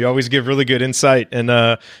come on. You always give really good insight and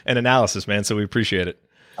analysis, man. So we appreciate it.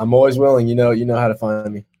 I'm always willing. You know how to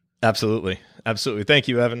find me. Absolutely. Thank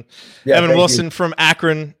you, Evan. Yeah, Evan Wilson from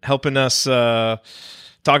Akron, helping us talk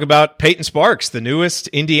about Payton Sparks, the newest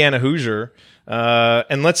Indiana Hoosier.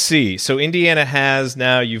 And let's see. So Indiana has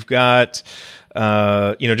now. You've got.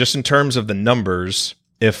 Just in terms of the numbers,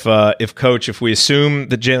 if we assume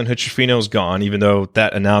that Jalen Hood-Schifino is gone, even though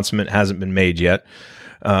that announcement hasn't been made yet,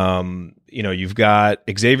 you've got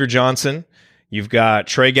Xavier Johnson, you've got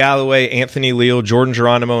Trey Galloway, Anthony Leal, Jordan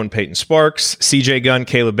Geronimo, and Payton Sparks, CJ Gunn,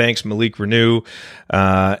 Caleb Banks, Malik Renew,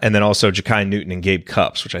 and then also Ja'Kai Newton and Gabe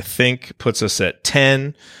Cupps, which I think puts us at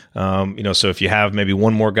 10. So if you have maybe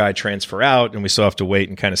one more guy transfer out and we still have to wait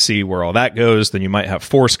and kind of see where all that goes, then you might have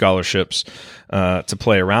 4 scholarships to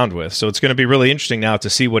play around with. So it's going to be really interesting now to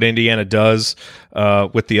see what Indiana does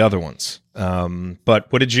with the other ones.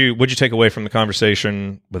 But what'd you take away from the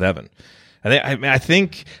conversation with Evan? I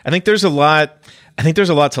think there's a lot. I think there's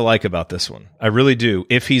a lot to like about this one. I really do.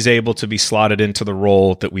 If he's able to be slotted into the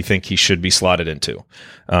role that we think he should be slotted into,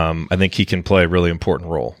 I think he can play a really important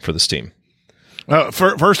role for this team.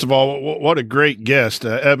 First of all, what a great guest.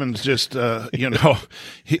 Evan's just,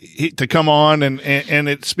 he to come on and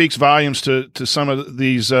it speaks volumes to some of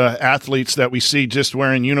these athletes that we see just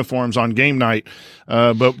wearing uniforms on game night.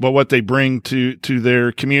 But what they bring to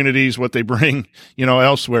their communities, what they bring,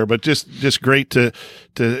 elsewhere, but just great to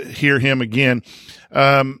hear him again.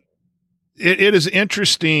 It is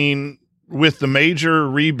interesting with the major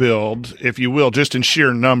rebuild, if you will, just in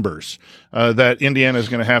sheer numbers, that Indiana is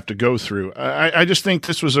going to have to go through. I just think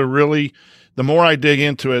this was the more I dig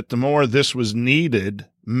into it, the more this was needed,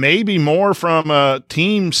 maybe more from a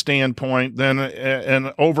team standpoint than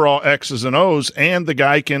an overall X's and O's, and the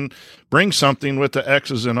guy can bring something with the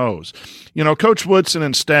X's and O's. Coach Woodson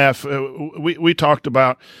and staff, we talked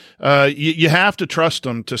about, you have to trust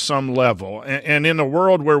them to some level. And in a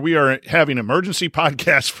world where we are having emergency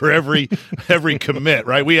podcasts for every commit,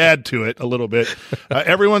 right? We add to it a little bit.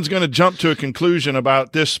 Everyone's going to jump to a conclusion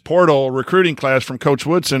about this portal recruiting class from Coach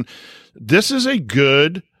Woodson. This is a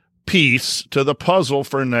good piece to the puzzle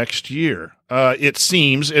for next year. It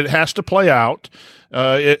seems it has to play out.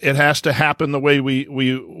 It has to happen the way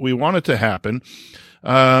we want it to happen.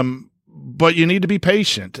 But you need to be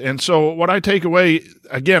patient. And so what I take away,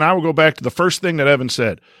 again, I will go back to the first thing that Evan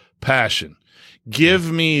said, passion.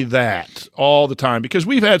 Give me that all the time, because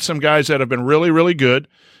we've had some guys that have been really, really good.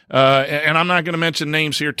 And I'm not going to mention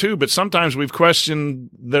names here too, but sometimes we've questioned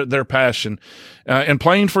their passion. And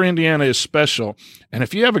playing for Indiana is special. And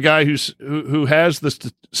if you have a guy who has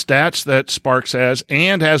the stats that Sparks has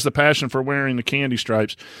and has the passion for wearing the candy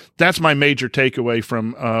stripes, that's my major takeaway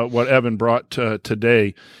from what Evan brought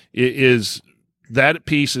today. Is that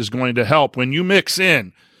piece is going to help when you mix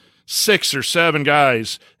in 6 or 7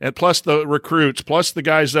 guys, and plus the recruits, plus the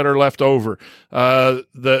guys that are left over.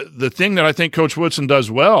 The thing that I think Coach Woodson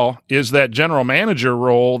does well is that general manager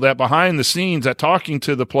role, that behind the scenes, that talking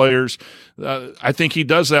to the players. I think he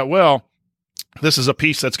does that well. This is a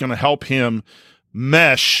piece that's going to help him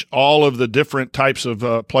mesh all of the different types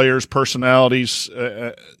of players, personalities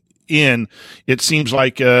in. It seems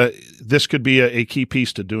like this could be a key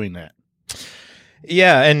piece to doing that.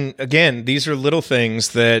 Yeah, and again, these are little things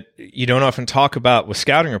that you don't often talk about with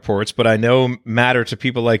scouting reports, but I know matter to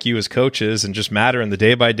people like you as coaches and just matter in the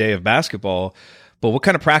day-by-day of basketball. But what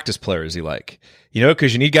kind of practice player is he like?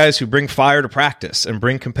 Because you need guys who bring fire to practice and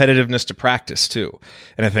bring competitiveness to practice too.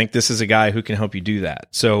 And I think this is a guy who can help you do that.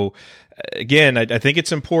 So again, I think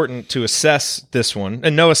it's important to assess this one,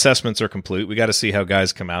 and no assessments are complete. We got to see how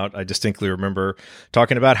guys come out. I distinctly remember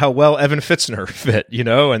talking about how well Evan Fitzner fit,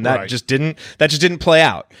 and that right. just didn't play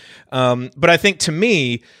out. But I think to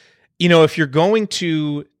me, if you're going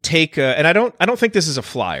to take and I don't think this is a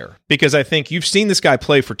flyer, because I think you've seen this guy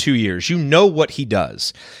play for 2 years. You know what he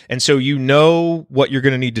does. And so you know what you're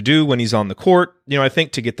going to need to do when he's on the court, I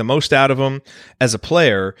think, to get the most out of him as a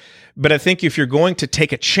player. But I think if you're going to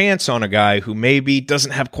take a chance on a guy who maybe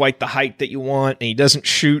doesn't have quite the height that you want and he doesn't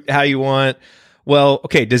shoot how you want, well,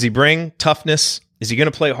 okay, does he bring toughness? Is he going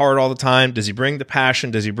to play hard all the time? Does he bring the passion?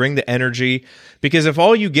 Does he bring the energy? Because if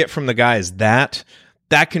all you get from the guy is that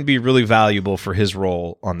can be really valuable for his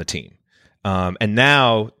role on the team. And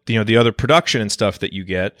now, the other production and stuff that you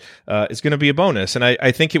get is going to be a bonus. And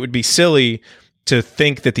I think it would be silly to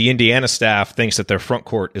think that the Indiana staff thinks that their front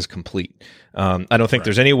court is complete. I don't think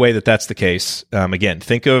there's any way that that's the case. Again,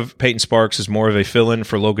 think of Payton Sparks as more of a fill-in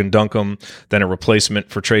for Logan Duncombe than a replacement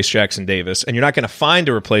for Trace Jackson Davis. And you're not going to find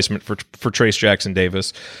a replacement for Trace Jackson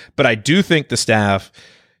Davis. But I do think the staff,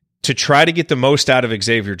 to try to get the most out of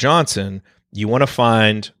Xavier Johnson, you want to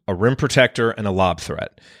find a rim protector and a lob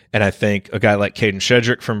threat. And I think a guy like Caden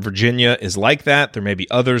Shedrick from Virginia is like that. There may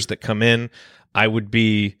be others that come in. I would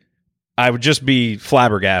just be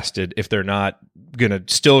flabbergasted if they're not going to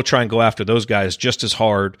still try and go after those guys just as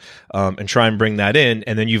hard and try and bring that in.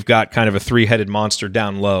 And then you've got kind of a 3-headed monster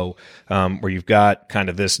down low where you've got kind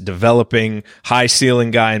of this developing high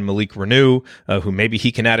ceiling guy in Malik Renew who maybe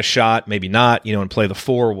he can add a shot, maybe not, and play the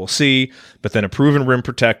 4, we'll see. But then a proven rim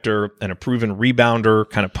protector and a proven rebounder,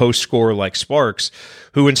 kind of post scorer like Sparks,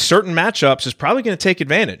 who in certain matchups is probably going to take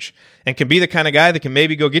advantage and can be the kind of guy that can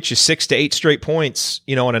maybe go get you 6 to 8 straight points,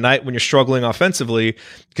 on a night when you're struggling offensively,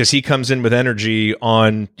 because he comes in with energy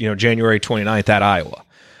on, January 29th at Iowa.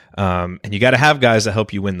 And you got to have guys that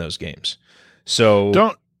help you win those games.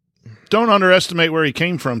 So don't underestimate where he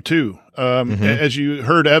came from too. As you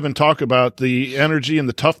heard Evan talk about the energy and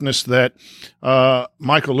the toughness that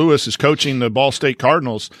Michael Lewis is coaching the Ball State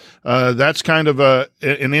Cardinals, that's kind of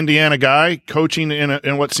an Indiana guy coaching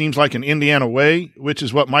in what seems like an Indiana way, which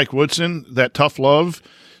is what Mike Woodson, that tough love.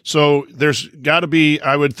 So there's got to be,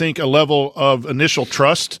 I would think, a level of initial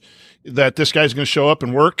trust that this guy's going to show up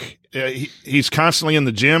and work. He's constantly in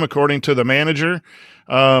the gym, according to the manager.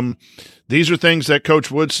 These are things that Coach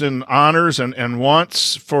Woodson honors and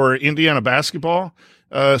wants for Indiana basketball.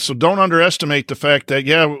 So don't underestimate the fact that,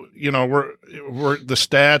 we're the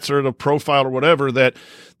stats or the profile or whatever, that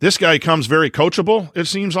this guy comes very coachable, it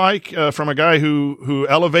seems like, from a guy who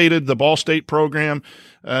elevated the Ball State program,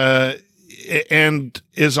 and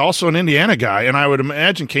is also an Indiana guy. And I would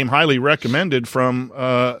imagine came highly recommended from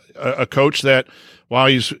a coach that, while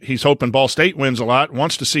he's hoping Ball State wins a lot,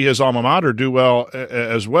 wants to see his alma mater do well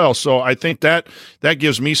as well. So I think that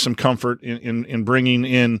gives me some comfort in bringing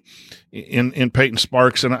in Payton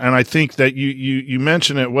Sparks. And I think that you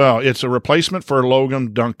mentioned it well. It's a replacement for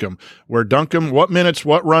Logan Duncombe, where Duncombe, what minutes,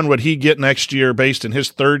 what run would he get next year based in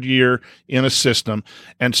his third year in a system?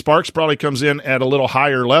 And Sparks probably comes in at a little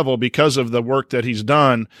higher level because of the work that he's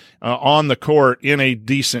done on the court in a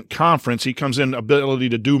decent conference. He comes in ability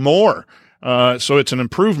to do more. So it's an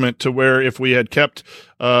improvement to where if we had kept,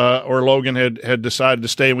 or Logan had decided to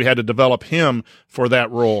stay and we had to develop him for that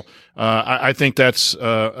role, I think that's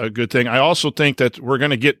a good thing. I also think that we're going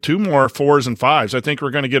to get 2 more 4s and 5s. I think we're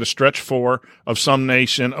going to get a stretch 4 of some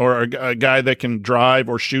nation, or a guy that can drive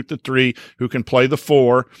or shoot the 3, who can play the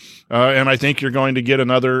 4. And I think you're going to get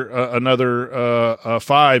another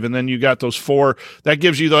 5. And then you got those 4. That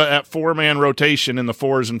gives you that 4-man rotation in the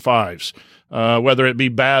 4s and 5s. Whether it be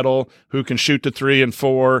Battle, who can shoot the 3 and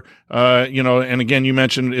 4, and again, you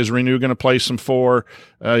mentioned, is Renew going to play some 4?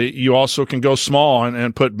 You also can go small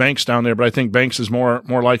and put Banks down there, but I think Banks is more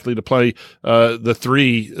likely to play the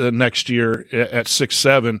 3 next year at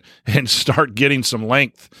 6'7" and start getting some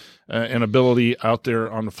length and ability out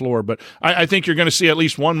there on the floor. But I think you're going to see at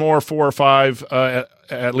least one more 4 or 5,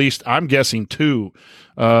 at least I'm guessing 2,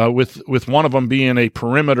 with one of them being a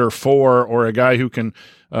perimeter 4 or a guy who can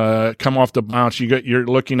come off the bounce. You're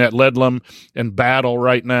looking at Ledlam and Battle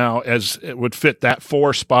right now as it would fit that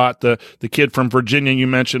 4 spot. The kid from Virginia you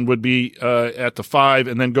mentioned would be at the 5,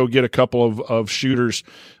 and then go get a couple of shooters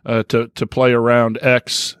to play around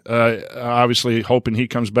X. Obviously hoping he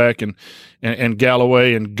comes back, and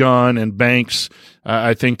Galloway and Gunn and Banks.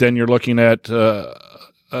 I think then you're looking at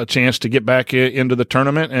a chance to get back into the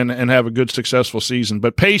tournament and have a good, successful season.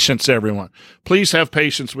 But patience, everyone. Please have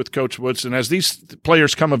patience with Coach Woodson. As these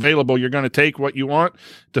players come available, you're going to take what you want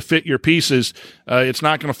to fit your pieces. It's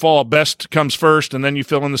not going to fall best comes first, and then you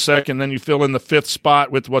fill in the second, then you fill in the 5th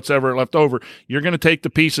spot with what's ever left over. You're going to take the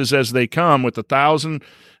pieces as they come. With 1,000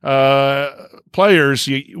 players,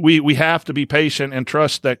 we have to be patient and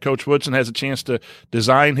trust that Coach Woodson has a chance to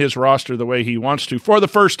design his roster the way he wants to for the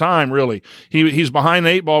first time. Really, he's behind the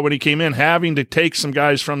 8 ball when he came in, having to take some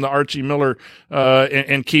guys from the Archie Miller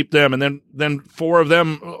and keep them, and then 4 of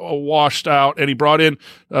them washed out, and he brought in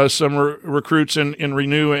some recruits in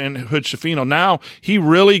Renew and Hood Shafino. Now he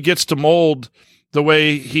really gets to mold the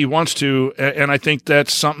way he wants to, and I think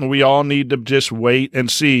that's something we all need to just wait and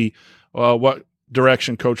see what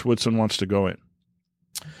direction Coach Woodson wants to go in.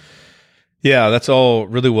 Yeah, that's all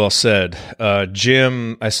really well said.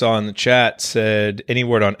 Jim, I saw in the chat, said, any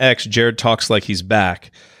word on X? Jared talks like he's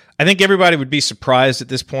back. I think everybody would be surprised at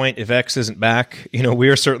this point if X isn't back. We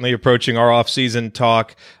are certainly approaching our off-season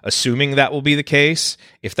talk, assuming that will be the case.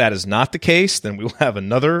 If that is not the case, then we will have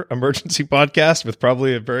another emergency podcast with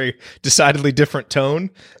probably a very decidedly different tone,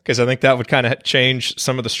 because I think that would kind of change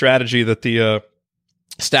some of the strategy that the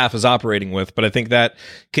staff is operating with. But I think that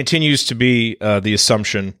continues to be the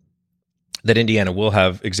assumption that Indiana will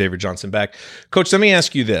have Xavier Johnson back. Coach, let me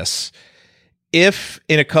ask you this. If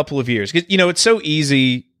in a couple of years, it's so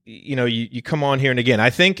easy, you come on here, and again, I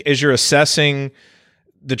think as you're assessing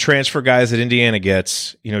the transfer guys that Indiana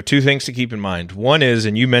gets, 2 things to keep in mind. One is,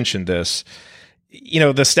 and you mentioned this,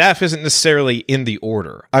 the staff isn't necessarily in the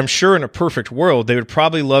order. I'm sure in a perfect world, they would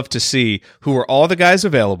probably love to see who are all the guys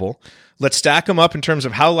available. Let's stack them up in terms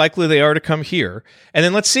of how likely they are to come here. And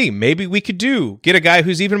then let's see, maybe we could get a guy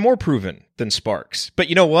who's even more proven than Sparks. But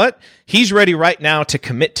you know what? He's ready right now to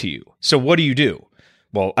commit to you. So what do?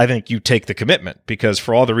 Well, I think you take the commitment, because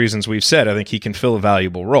for all the reasons we've said, I think he can fill a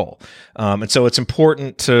valuable role. And so it's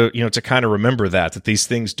important to kind of remember that these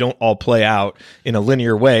things don't all play out in a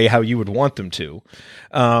linear way how you would want them to.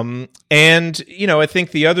 And I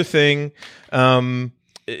think the other thing,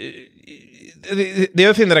 the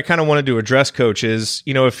other thing that I kind of wanted to address, Coach, is,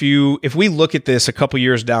 if we look at this a couple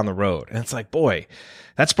years down the road, and it's like, boy,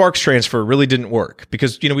 that Sparks transfer really didn't work,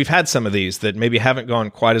 because, we've had some of these that maybe haven't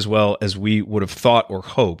gone quite as well as we would have thought or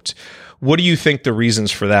hoped. What do you think the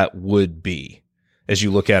reasons for that would be as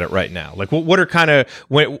you look at it right now? Like, what are kind of,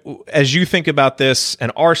 as you think about this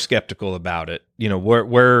and are skeptical about it, what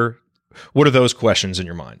are those questions in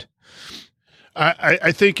your mind?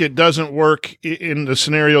 I think it doesn't work in the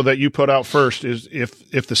scenario that you put out first, is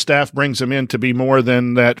if the staff brings him in to be more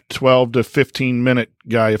than that 12 to 15 minute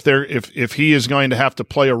guy. If he is going to have to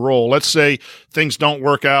play a role, let's say things don't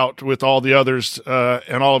work out with all the others,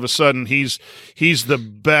 and all of a sudden he's the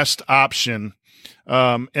best option.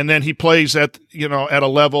 And then he plays at a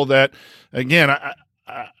level that, again,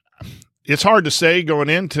 it's hard to say going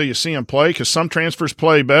in until you see him play, because some transfers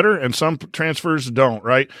play better and some transfers don't,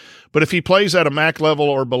 right? But if he plays at a MAC level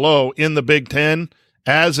or below in the Big Ten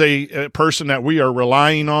as a person that we are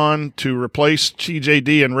relying on to replace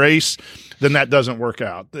TJD and Race, then that doesn't work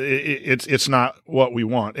out. It's not what we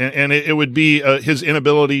want. And it would be his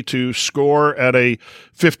inability to score at a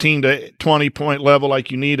 15 to 20 point level.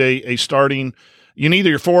 Like, you need a starting, you need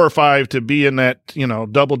either 4 or 5 to be in that,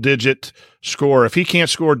 double digit score. If he can't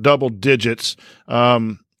score double digits,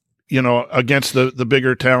 against the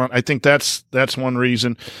bigger talent, I think that's one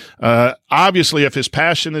reason. Obviously, if his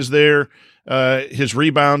passion is there, his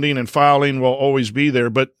rebounding and fouling will always be there.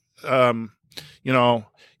 But,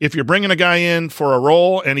 if you're bringing a guy in for a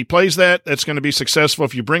role and he plays that's going to be successful.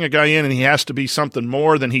 If you bring a guy in and he has to be something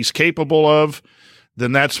more than he's capable of,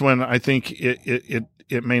 then that's when I think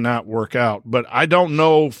it may not work out. But I don't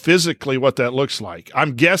know physically what that looks like.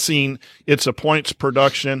 I'm guessing it's a points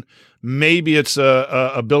production. Maybe it's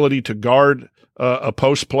a ability to guard a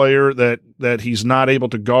post player that he's not able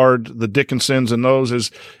to guard the Dickinsons and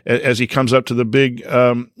those as he comes up to the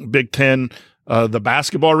Big Ten. The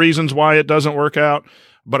basketball reasons why it doesn't work out.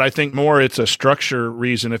 But I think more it's a structure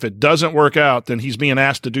reason. If it doesn't work out, then he's being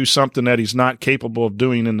asked to do something that he's not capable of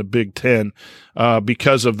doing in the Big Ten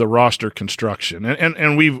because of the roster construction.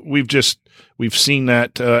 And we've seen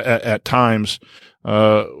that at times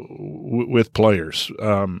with players.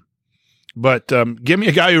 But give me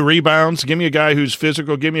a guy who rebounds, give me a guy who's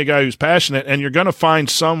physical, give me a guy who's passionate, and you're going to find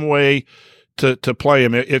some way to play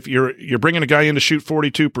him. If you're bringing a guy in to shoot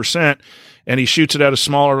 42% and he shoots it at a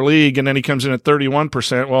smaller league and then he comes in at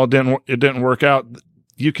 31%, well, it didn't work out.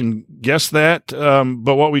 You can guess that.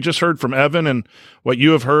 But what we just heard from Evan and what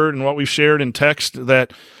you have heard and what we've shared in text,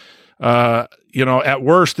 that at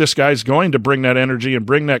worst, this guy's going to bring that energy and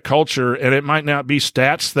bring that culture, and it might not be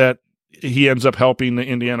stats that he ends up helping the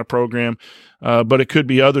Indiana program, but it could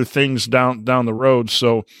be other things down the road.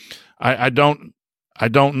 So I don't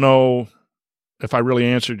know if I really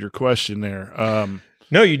answered your question there.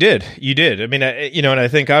 No, you did. I mean, and I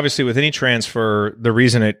think obviously with any transfer, the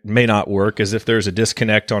reason it may not work is if there's a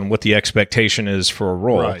disconnect on what the expectation is for a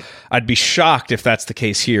role. Right. I'd be shocked if that's the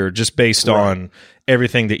case here, just based on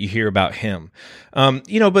everything that you hear about him.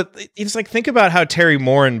 But it's like, think about how Terry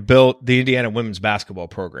Morin built the Indiana women's basketball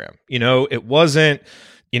program. It wasn't,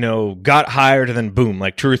 got hired and then boom,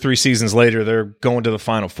 like 2 or 3 seasons later, they're going to the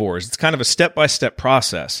Final Fours. It's kind of a step-by-step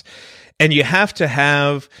process. And you have to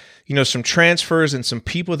have, some transfers and some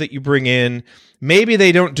people that you bring in. Maybe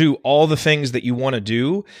they don't do all the things that you want to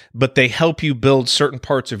do, but they help you build certain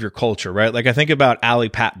parts of your culture, right? Like, I think about Allie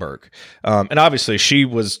Patberg. And obviously she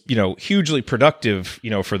was, hugely productive,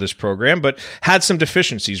 for this program, but had some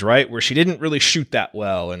deficiencies, right? Where she didn't really shoot that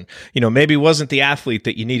well. And, maybe wasn't the athlete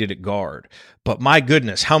that you needed at guard. But my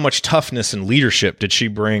goodness, how much toughness and leadership did she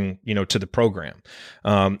bring, to the program?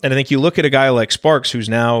 And I think you look at a guy like Sparks, who's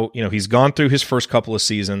now, he's gone through his first couple of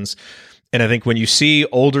seasons. And I think when you see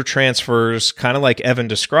older transfers, kind of like Evan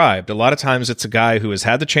described, a lot of times it's a guy who has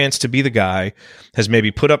had the chance to be the guy, has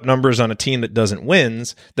maybe put up numbers on a team that doesn't win,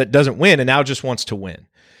 and now just wants to win.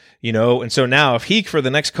 And so now if he, for the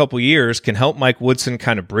next couple years, can help Mike Woodson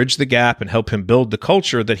kind of bridge the gap and help him build the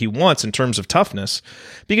culture that he wants in terms of toughness,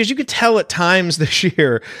 because you could tell at times this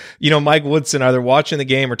year, Mike Woodson, either watching the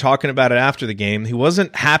game or talking about it after the game, he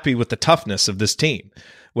wasn't happy with the toughness of this team,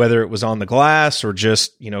 whether it was on the glass or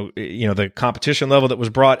just, the competition level that was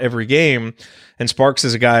brought every game. And Sparks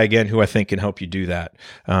is a guy, again, who I think can help you do that.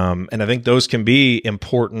 And I think those can be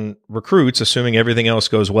important recruits, assuming everything else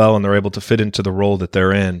goes well and they're able to fit into the role that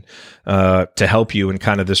they're in, to help you in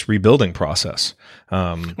kind of this rebuilding process.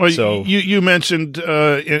 So you mentioned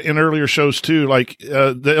in earlier shows too, like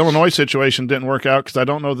the Illinois situation didn't work out because I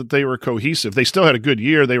don't know that they were cohesive. They still had a good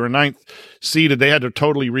year. They were 9th seeded. They had to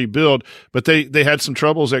totally rebuild, but they had some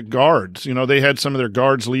troubles at guards. They had some of their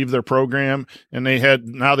guards leave their program, and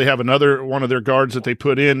now they have another one of their guards that they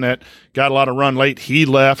put in that got a lot of run late. He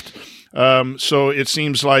left. So it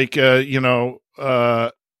seems like,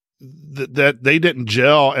 that they didn't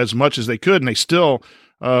gel as much as they could, and they still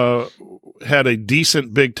had a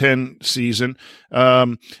decent Big Ten season.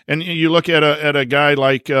 And you look at a guy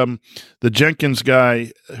like the Jenkins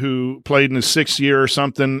guy who played in his 6th year or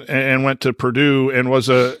something and went to Purdue and was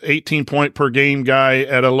a 18-point per game guy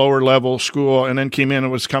at a lower level school, and then came in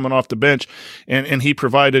and was coming off the bench, and he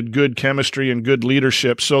provided good chemistry and good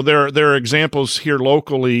leadership. So there are examples here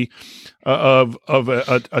locally of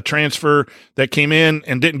a transfer that came in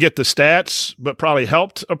and didn't get the stats, but probably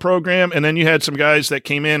helped a program. And then you had some guys that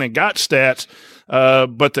came in and got stats,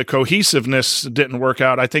 but the cohesiveness didn't work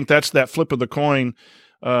out. I think that's that flip of the coin.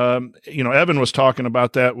 Evan was talking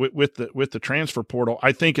about that with the transfer portal.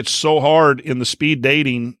 I think it's so hard in the speed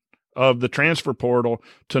dating of the transfer portal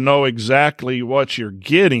to know exactly what you're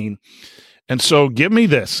getting. And so give me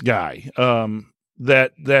this guy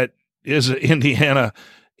that is an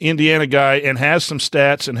Indiana guy and has some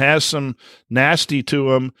stats and has some nasty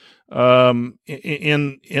to him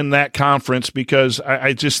in that conference, because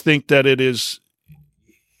I just think that it is,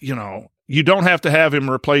 you don't have to have him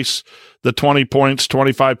replace the 20 points,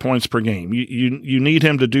 25 points per game. You need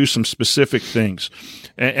him to do some specific things.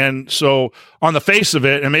 And so on the face of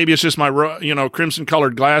it, and maybe it's just my, crimson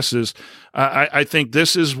colored glasses, I think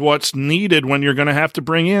this is what's needed when you're going to have to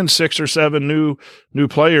bring in 6 or 7 new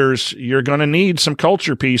players. You're going to need some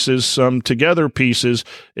culture pieces, some together pieces.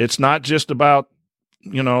 It's not just about,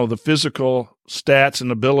 the physical stats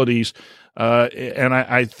and abilities. And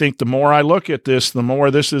I think the more I look at this, the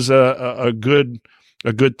more this is a good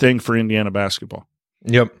thing for Indiana basketball.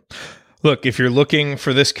 Yep. Look, if you're looking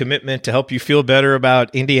for this commitment to help you feel better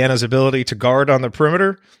about Indiana's ability to guard on the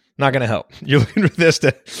perimeter, not going to help. You're looking for this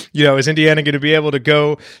to, is Indiana going to be able to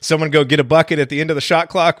go get a bucket at the end of the shot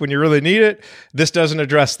clock when you really need it? This doesn't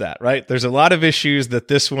address that, right? There's a lot of issues that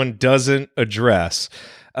this one doesn't address.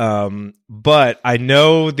 But I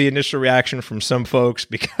know the initial reaction from some folks,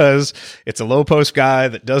 because it's a low post guy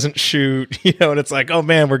that doesn't shoot, and it's like, oh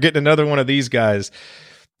man, we're getting another one of these guys.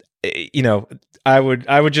 I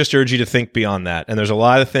would just urge you to think beyond that. And there's a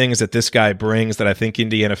lot of things that this guy brings that I think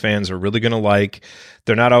Indiana fans are really going to like.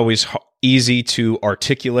 They're not always easy to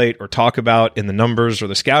articulate or talk about in the numbers or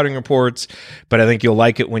the scouting reports, but I think you'll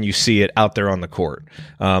like it when you see it out there on the court.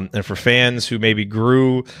 And for fans who maybe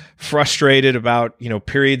grew frustrated about,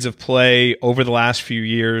 periods of play over the last few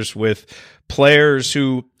years with players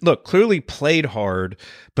who, look, clearly played hard,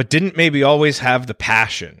 but didn't maybe always have the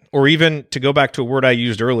passion, or even, to go back to a word I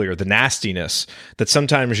used earlier, the nastiness that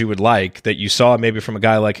sometimes you would like, that you saw maybe from a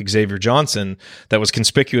guy like Xavier Johnson that was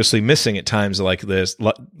conspicuously missing at times like this,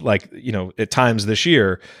 at times this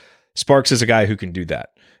year. Sparks is a guy who can do that.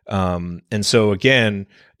 And so again,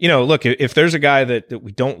 look, if there's a guy that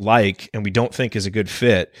we don't like and we don't think is a good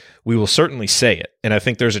fit, we will certainly say it. And I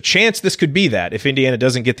think there's a chance this could be that if Indiana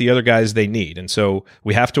doesn't get the other guys they need. And so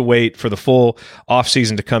we have to wait for the full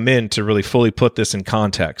offseason to come in to really fully put this in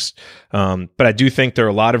context. But I do think there are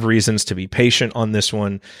a lot of reasons to be patient on this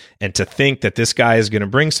one and to think that this guy is going to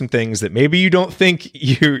bring some things that maybe you don't think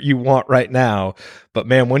you want right now. But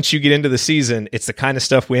man, once you get into the season, it's the kind of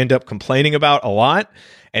stuff we end up complaining about a lot.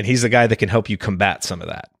 And he's the guy that can help you combat some of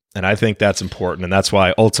that. And I think that's important. And that's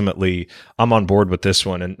why ultimately I'm on board with this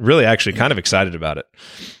one and really actually kind of excited about it.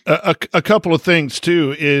 A couple of things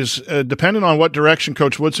too is depending on what direction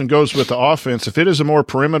Coach Woodson goes with the offense, if it is a more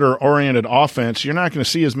perimeter oriented offense, you're not going to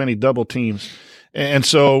see as many double teams. And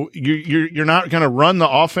so you're not going to run the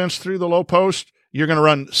offense through the low post. You're going to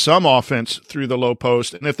run some offense through the low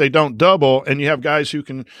post. And if they don't double and you have guys who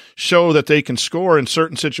can show that they can score in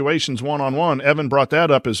certain situations one-on-one, Evan brought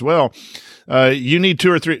that up as well. You need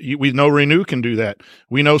 2 or 3. We know Renew can do that.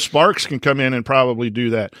 We know Sparks can come in and probably do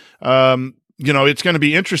that. It's going to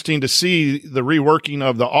be interesting to see the reworking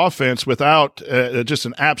of the offense without just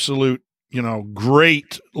an absolute,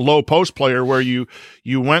 great low post player where you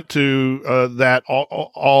went to that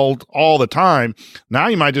all the time. Now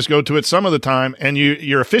you might just go to it some of the time, and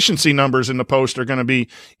your efficiency numbers in the post are going to be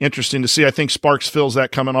interesting to see. I think Sparks fills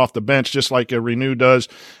that coming off the bench just like a Renew does,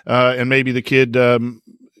 and maybe the kid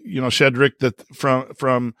Shedrick, that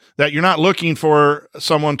from that you're not looking for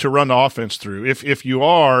someone to run the offense through. If you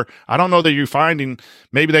are, I don't know that you're finding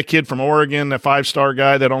maybe that kid from Oregon, that 5-star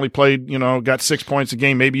guy that only played, got 6 points a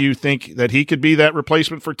game. Maybe you think that he could be that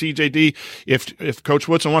replacement for TJD. If Coach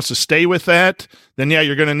Woodson wants to stay with that, then yeah,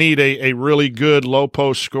 you're going to need a really good low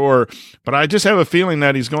post scorer. But I just have a feeling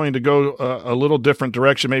that he's going to go a little different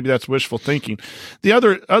direction. Maybe that's wishful thinking. The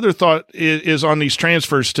other thought is on these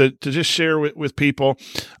transfers to just share with people.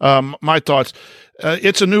 My thoughts.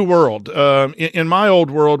 It's a new world. In my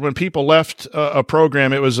old world, when people left a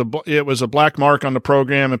program, it was a black mark on the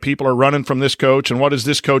program, and people are running from this coach. And what is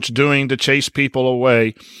this coach doing to chase people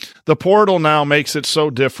away? The portal now makes it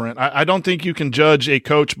so different. I don't think you can judge a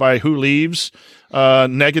coach by who leaves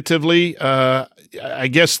negatively. I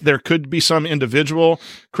guess there could be some individual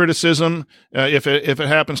criticism if it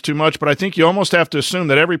happens too much, but I think you almost have to assume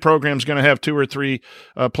that every program is going to have 2 or 3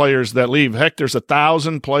 players that leave. Heck, there's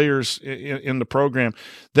 1,000 players in the program.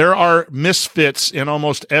 There are misfits in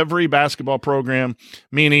almost every basketball program,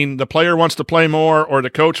 meaning the player wants to play more or the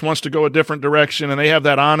coach wants to go a different direction, and they have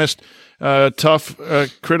that honest, tough,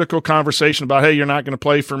 critical conversation about, hey, you're not going to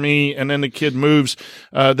play for me, and then the kid moves.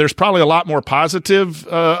 There's probably a lot more positive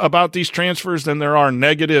about these transfers than there are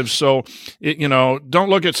negatives. So, don't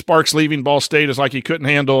look at Sparks leaving Ball State as like he couldn't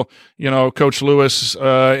handle, Coach Lewis,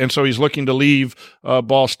 and so he's looking to leave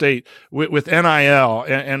Ball State. With NIL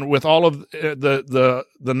and with all of the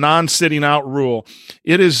non-sitting out rule,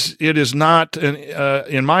 it is not,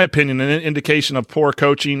 in my opinion, an indication of poor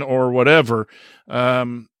coaching or whatever.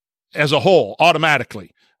 As a whole,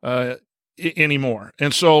 automatically anymore.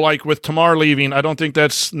 And so, like with Tamar leaving, I don't think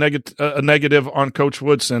that's a negative on Coach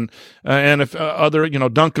Woodson. And if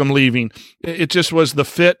Duncombe leaving, it just was the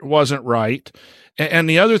fit wasn't right. And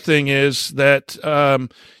the other thing is that,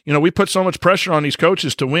 we put so much pressure on these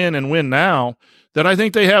coaches to win and win now that I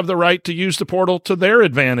think they have the right to use the portal to their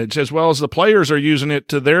advantage, as well as the players are using it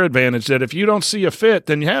to their advantage. That if you don't see a fit,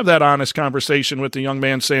 then you have that honest conversation with the young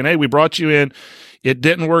man saying, hey, we brought you in. It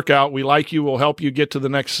didn't work out. We like you. We'll help you get to the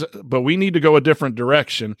next, but we need to go a different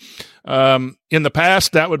direction. In the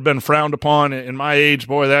past, that would have been frowned upon. In my age,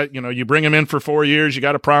 boy, that, you bring them in for 4 years, you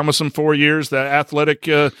got to promise them 4 years, the athletic,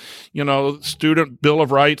 student bill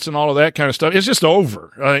of rights and all of that kind of stuff. It's just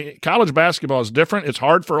over. College basketball is different. It's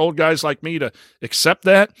hard for old guys like me to accept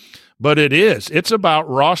that. But it's about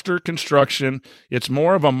roster construction. It's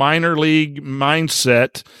more of a minor league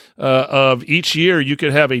mindset of each year you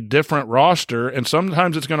could have a different roster, and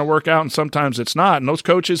sometimes it's going to work out and sometimes it's not. And those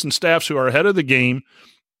coaches and staffs who are ahead of the game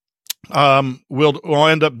will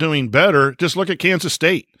end up doing better. Just look at Kansas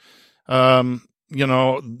State. That's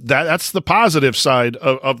the positive side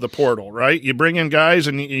of the portal, right? You bring in guys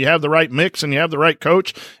and you have the right mix and you have the right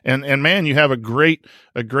coach, and man, you have a great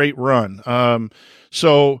run.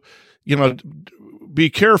 Be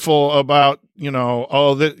careful about,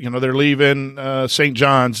 they're leaving St.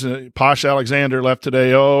 John's. Posh Alexander left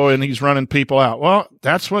today. Oh, and he's running people out. Well,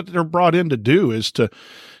 that's what they're brought in to do, is to,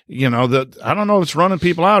 I don't know if it's running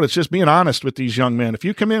people out. It's just being honest with these young men. If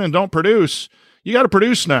you come in and don't produce, you got to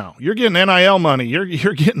produce now. You're getting NIL money. You're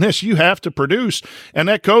getting this. You have to produce. And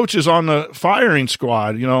that coach is on the firing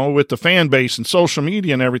squad, with the fan base and social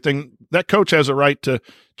media and everything. That coach has a right to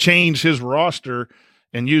change his roster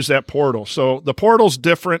and use that portal. So the portal's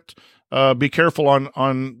different. Be careful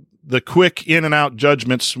on the quick in and out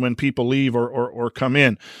judgments when people leave or come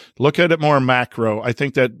in. Look at it more macro. I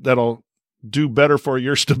think that'll do better for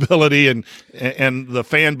your stability and the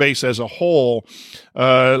fan base as a whole.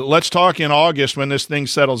 Let's talk in August when this thing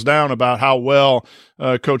settles down about how well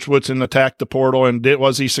Coach Woodson attacked the portal and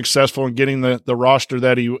was he successful in getting the roster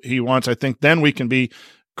that he wants. I think then we can be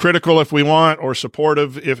critical if we want, or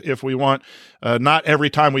supportive if we want. Not every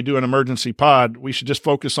time we do an emergency pod, we should just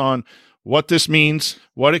focus on what this means,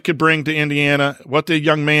 what it could bring to Indiana, what the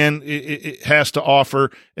young man it has to offer,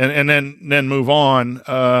 and then move on.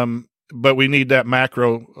 But we need that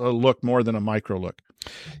macro look more than a micro look.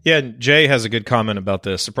 Yeah, Jay has a good comment about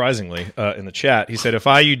this, surprisingly, in the chat. He said, if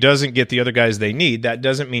IU doesn't get the other guys they need, that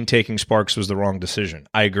doesn't mean taking Sparks was the wrong decision.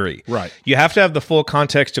 I agree. Right. You have to have the full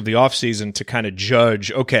context of the offseason to kind of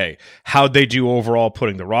judge, okay, how'd they do overall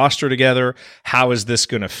putting the roster together? How is this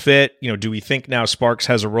going to fit? Do we think now Sparks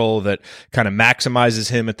has a role that kind of maximizes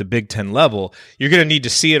him at the Big Ten level? You're going to need to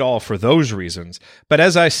see it all for those reasons. But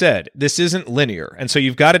as I said, this isn't linear. And so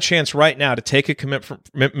you've got a chance right now to take a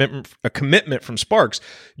commitment from Sparks.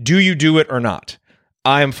 Do you do it or not?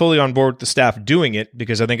 I am fully on board with the staff doing it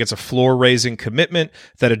because I think it's a floor-raising commitment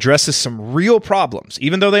that addresses some real problems.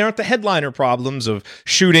 Even though they aren't the headliner problems of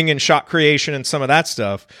shooting and shot creation and some of that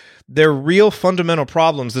stuff, they're real fundamental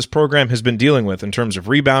problems this program has been dealing with in terms of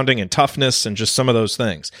rebounding and toughness and just some of those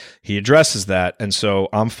things. He addresses that, and so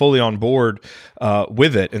I'm fully on board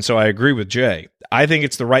with it, and so I agree with Jay. I think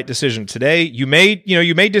it's the right decision today. You may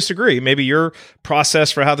disagree. Maybe your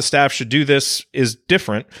process for how the staff should do this is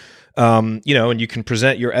different. And you can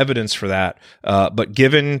present your evidence for that. But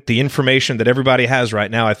given the information that everybody has right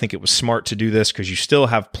now, I think it was smart to do this because you still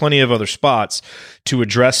have plenty of other spots to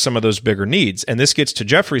address some of those bigger needs. And this gets to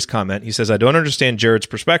Jeffrey's comment. He says, I don't understand Jared's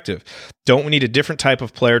perspective. Don't we need a different type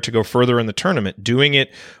of player to go further in the tournament? Doing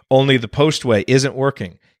it only the post way isn't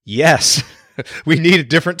working. Yes. We need a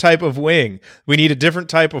different type of wing. We need a different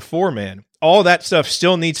type of four-man. All that stuff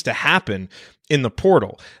still needs to happen in the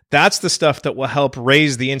portal. That's the stuff that will help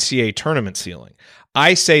raise the NCAA tournament ceiling.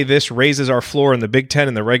 I say this raises our floor in the Big Ten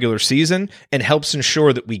in the regular season and helps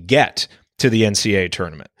ensure that we get to the NCAA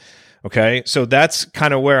tournament. Okay, so that's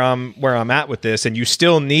kind of where I'm at with this, and you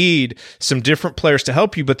still need some different players to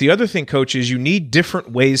help you. But the other thing, coach, is you need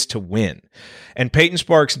different ways to win. And Payton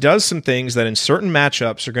Sparks does some things that in certain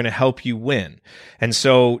matchups are going to help you win. And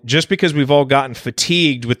so just because we've all gotten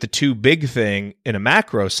fatigued with the too big thing in a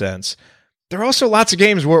macro sense, there are also lots of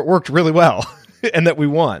games where it worked really well and that we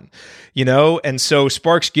won, and so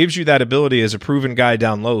Sparks gives you that ability as a proven guy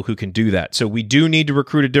down low who can do that. So we do need to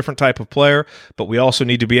recruit a different type of player, but we also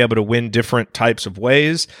need to be able to win different types of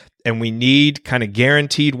ways. And we need kind of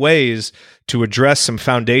guaranteed ways to address some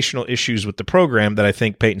foundational issues with the program that I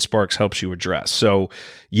think Payton Sparks helps you address. So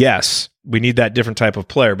yes, we need that different type of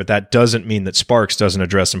player, but that doesn't mean that Sparks doesn't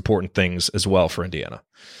address important things as well for Indiana.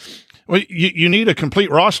 Well, you need a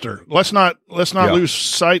complete roster. Let's not lose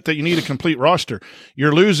sight that you need a complete roster.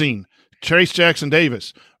 You're losing Chase Jackson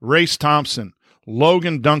Davis, Race Thompson,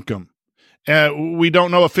 Logan Duncombe. We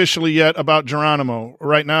don't know officially yet about Geronimo.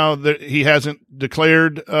 Right now, he hasn't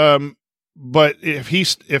declared. But if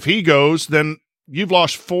he goes, then you've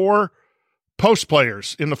lost 4 post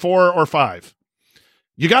players in the 4 or 5.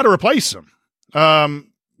 You got to replace them.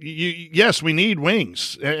 Yes, we need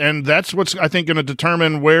wings, and that's what's, I think, going to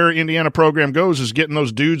determine where Indiana program goes, is getting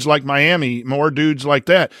those dudes like Miami, more dudes like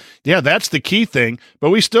that. Yeah, that's the key thing, but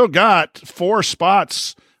we still got 4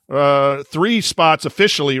 spots, 3 spots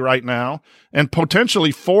officially right now, and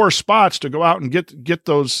potentially 4 spots to go out and get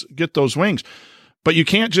those wings. But you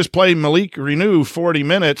can't just play Malik Renew 40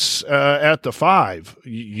 minutes at the 5.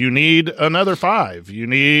 You need another 5. You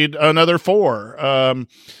need another 4.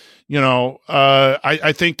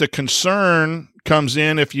 I think the concern comes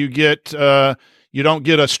in if you don't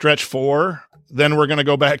get a stretch 4, then we're going to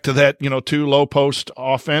go back to that, 2 low post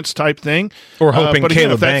offense type thing. Or hoping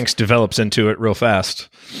Caleb Banks develops into it real fast.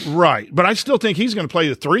 Right. But I still think he's going to play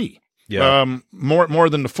the 3. Yeah. More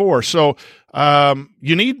than the 4. So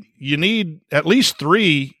you need at least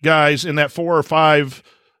 3 guys in that 4 or 5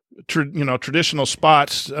 traditional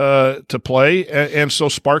spots to play, and so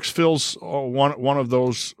Sparks fills one of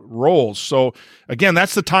those roles. So again,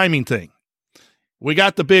 that's the timing thing. We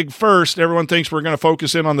got the big first. Everyone thinks we're going to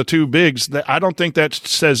focus in on the 2 bigs. I don't think that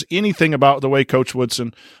says anything about the way Coach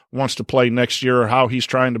Woodson wants to play next year or how he's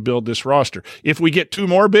trying to build this roster. If we get 2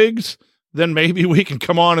 more bigs, then maybe we can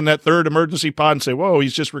come on in that 3rd emergency pod and say, whoa,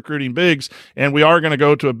 he's just recruiting bigs, and we are going to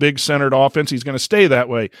go to a big-centered offense. He's going to stay that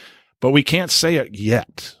way. But we can't say it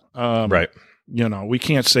yet. Right. We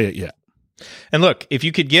can't say it yet. And look, if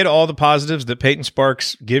you could get all the positives that Payton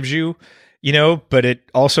Sparks gives you, but it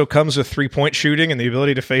also comes with 3-point shooting and the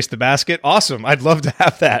ability to face the basket, awesome. I'd love to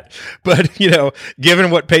have that. But,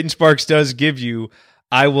 given what Payton Sparks does give you,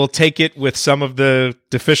 I will take it with some of the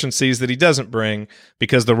deficiencies that he doesn't bring,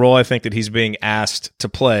 because the role I think that he's being asked to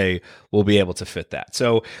play will be able to fit that.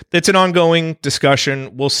 So it's an ongoing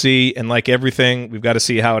discussion. We'll see. And like everything, we've got to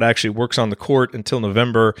see how it actually works on the court until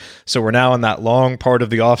November. So we're now in that long part of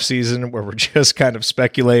the offseason where we're just kind of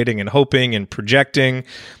speculating and hoping and projecting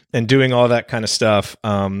and doing all that kind of stuff.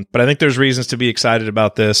 But I think there's reasons to be excited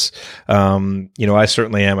about this. I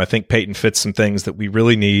certainly am. I think Payton fits some things that we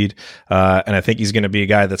really need. And I think he's going to be a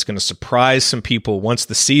guy that's going to surprise some people once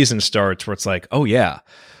the season starts, where it's like, oh yeah,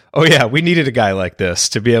 we needed a guy like this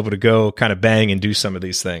to be able to go kind of bang and do some of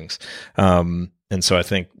these things. And so I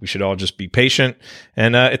think we should all just be patient.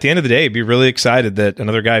 And at the end of the day, be really excited that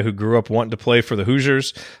another guy who grew up wanting to play for the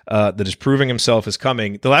Hoosiers, that is proving himself, is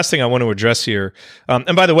coming. The last thing I want to address here,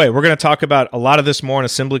 and by the way, we're going to talk about a lot of this more on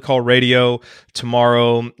Assembly Call Radio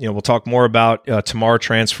tomorrow. We'll talk more about tomorrow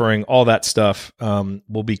transferring, all that stuff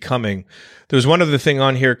will be coming. There's one other thing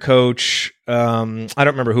on here, Coach. I don't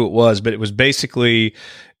remember who it was, but it was basically,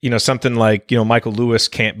 something like, Michael Lewis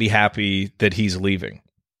can't be happy that he's leaving.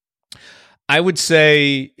 I would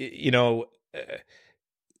say,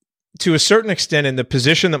 to a certain extent, in the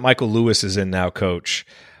position that Michael Lewis is in now, Coach,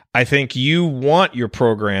 I think you want your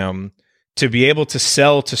program to be able to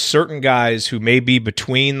sell to certain guys who may be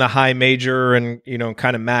between the high major and,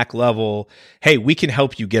 kind of MAC level. Hey, we can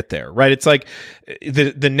help you get there, right? It's like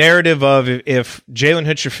the narrative of if Jalen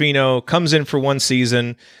Hood-Schifino comes in for one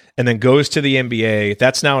season and then goes to the NBA,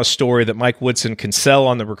 that's now a story that Mike Woodson can sell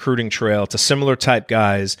on the recruiting trail to similar type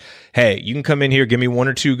guys. Hey, you can come in here, give me 1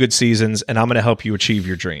 or 2 good seasons, and I'm going to help you achieve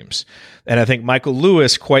your dreams. And I think Michael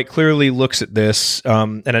Lewis quite clearly looks at this,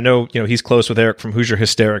 and I know, he's close with Eric from Hoosier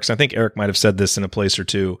Hysterics. I think Eric might have said this in a place or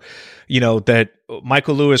two, that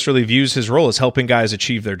Michael Lewis really views his role as helping guys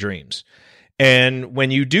achieve their dreams. And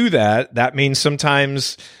when you do that, that means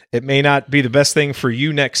sometimes it may not be the best thing for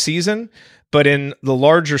you next season, but in the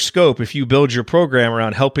larger scope, if you build your program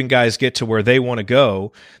around helping guys get to where they want to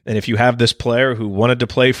go, and if you have this player who wanted to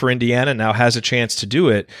play for Indiana now has a chance to do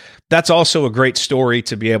it, that's also a great story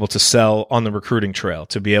to be able to sell on the recruiting trail,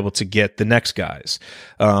 to be able to get the next guys.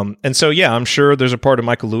 And so, yeah, I'm sure there's a part of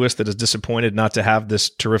Michael Lewis that is disappointed not to have this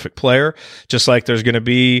terrific player, just like there's going to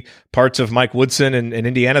be parts of Mike Woodson in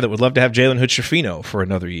Indiana that would love to have Jalen Hood-Schifino for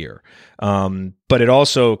another year. But it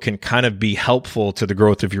also can kind of be helpful to the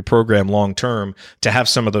growth of your program long term to have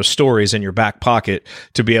some of those stories in your back pocket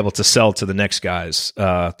to be able to sell to the next guys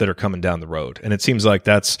that are coming down the road. And it seems like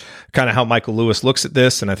that's kind of how Michael Lewis looks at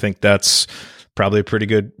this, and I think that's probably a pretty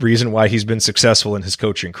good reason why he's been successful in his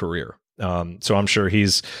coaching career. So I'm sure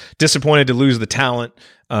he's disappointed to lose the talent,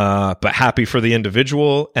 but happy for the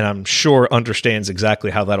individual, and I'm sure understands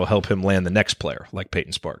exactly how that'll help him land the next player like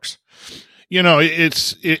Payton Sparks.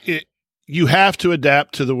 You have to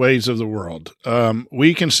adapt to the ways of the world.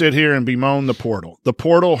 We can sit here and bemoan the portal. The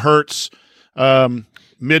portal hurts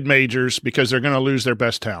mid-majors because they're going to lose their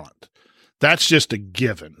best talent. That's just a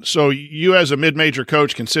given. So you as a mid-major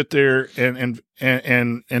coach can sit there and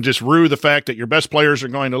just rue the fact that your best players are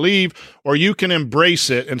going to leave, or you can embrace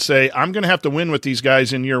it and say, I'm going to have to win with these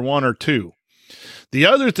guys in year 1 or 2. The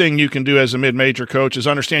other thing you can do as a mid-major coach is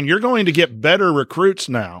understand you're going to get better recruits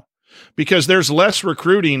now because there's less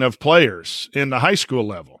recruiting of players in the high school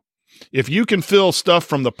level. If you can fill stuff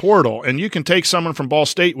from the portal and you can take someone from Ball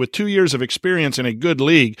State with 2 years of experience in a good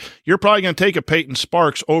league, you're probably going to take a Payton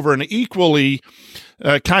Sparks over an equally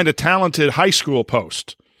kind of talented high school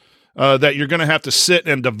post that you're going to have to sit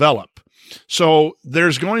and develop. So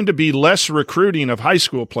there's going to be less recruiting of high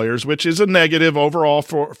school players, which is a negative overall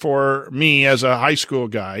for me as a high school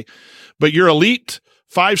guy. But your elite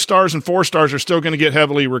 5 stars and 4 stars are still going to get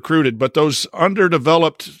heavily recruited, but those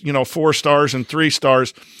underdeveloped, 4 stars and 3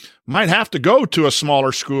 stars might have to go to a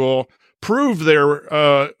smaller school, prove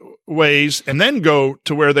their ways, and then go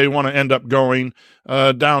to where they want to end up going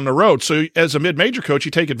down the road. So as a mid-major coach,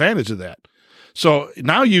 you take advantage of that. So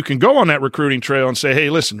now you can go on that recruiting trail and say, hey,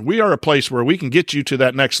 listen, we are a place where we can get you to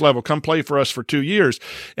that next level. Come play for us for 2 years.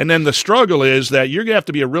 And then the struggle is that you're going to have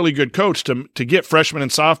to be a really good coach to get freshmen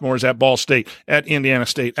and sophomores at Ball State, at Indiana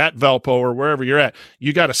State, at Valpo, or wherever you're at.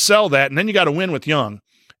 You got to sell that, and then you got to win with young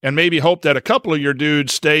and maybe hope that a couple of your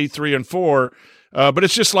dudes stay 3 and 4. But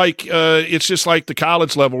it's just like the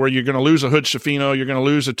college level where you're going to lose a Hood-Schifino, you're going to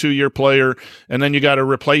lose a 2-year player, and then you got to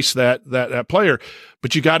replace that player.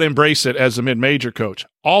 But you got to embrace it as a mid-major coach.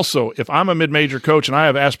 Also, if I'm a mid-major coach and I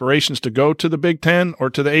have aspirations to go to the Big Ten or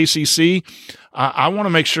to the ACC, I want to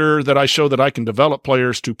make sure that I show that I can develop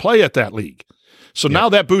players to play at that league. So now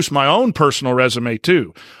that boosts my own personal resume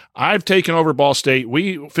too. I've taken over Ball State.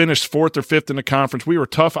 We finished 4th or 5th in the conference. We were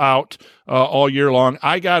tough out all year long.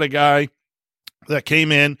 I got a guy that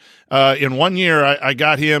came in 1 year. I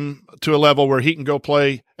got him to a level where he can go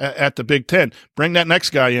play at the Big Ten. Bring that next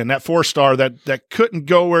guy in, that 4-star that couldn't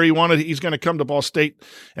go where he wanted. He's going to come to Ball State.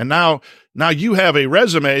 And now you have a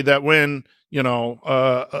resume that when,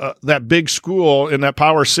 that big school in that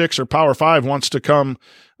Power 6 or Power 5 wants to come,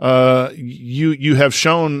 you have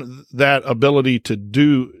shown that ability to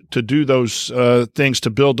do those things, to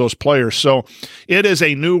build those players. So it is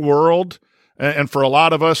a new world. And for a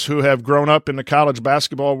lot of us who have grown up in the college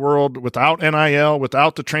basketball world without NIL,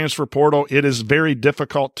 without the transfer portal, it is very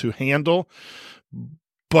difficult to handle.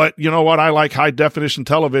 But you know what? I like high definition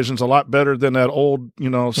televisions a lot better than that old,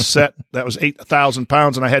 set that was 8,000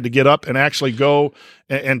 pounds and I had to get up and actually go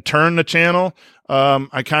and turn the channel.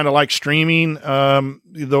 I kind of like streaming.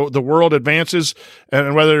 The world advances,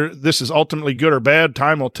 and whether this is ultimately good or bad,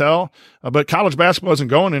 time will tell. But college basketball isn't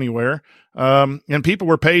going anywhere. And people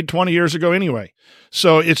were paid 20 years ago anyway.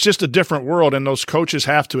 So it's just a different world, and those coaches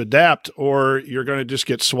have to adapt or you're going to just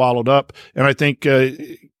get swallowed up. And I think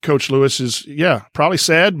Coach Lewis is, probably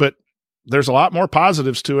sad, but there's a lot more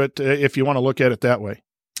positives to it if you want to look at it that way.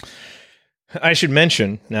 I should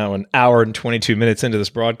mention now, an hour and 22 minutes into this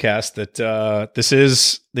broadcast, that this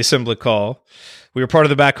is the Assembly Call. We are part of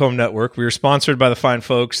the Back Home Network. We are sponsored by the fine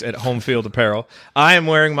folks at Home Field Apparel. I am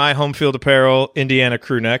wearing my Home Field Apparel Indiana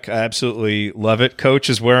crew neck. I absolutely love it. Coach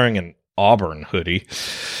is wearing an Auburn hoodie.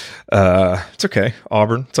 It's okay.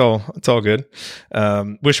 Auburn. It's all good.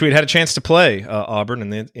 Wish we'd had a chance to play Auburn in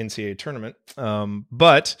the NCAA tournament.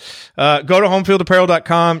 But go to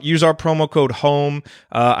homefieldapparel.com, use our promo code HOME.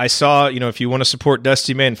 I saw, if you want to support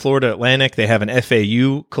Dusty Man Florida Atlantic, they have an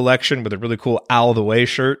FAU collection with a really cool Owl the Way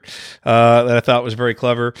shirt that I thought was very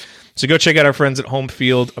clever. So go check out our friends at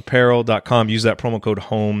homefieldapparel.com. Use that promo code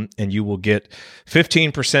HOME, and you will get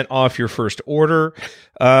 15% off your first order.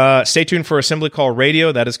 Stay tuned for Assembly Call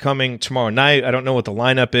Radio. That is coming tomorrow night. I don't know what the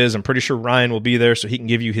lineup is. I'm pretty sure Ryan will be there, so he can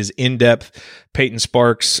give you his in-depth Payton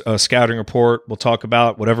Sparks scouting report. We'll talk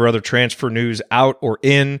about whatever other transfer news out or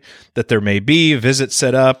in that there may be. Visit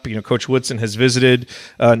set up. Coach Woodson has visited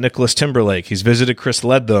Nicholas Timberlake. He's visited Chris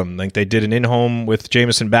Ledtham. I think they did an in-home with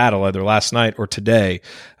Jamison Battle either last night or today.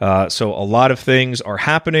 So a lot of things are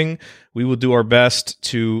happening. We will do our best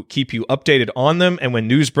to keep you updated on them. And when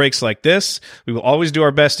news breaks like this, we will always do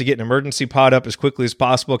our best to get an emergency pod up as quickly as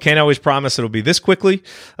possible. Can't always promise it'll be this quickly.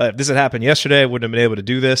 If this had happened yesterday, I wouldn't have been able to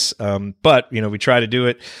do this. But, we try to do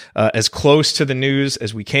it as close to the news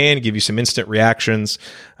as we can, give you some instant reactions.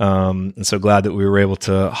 And so glad that we were able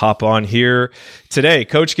to hop on here today.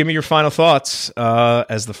 Coach, give me your final thoughts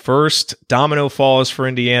as the first domino falls for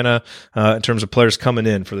Indiana in terms of players coming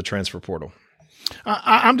in for the transfer portal.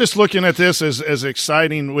 I'm just looking at this as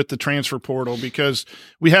exciting with the transfer portal because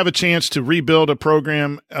we have a chance to rebuild a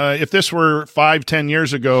program. If this were 5-10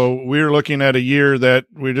 years ago, we were looking at a year that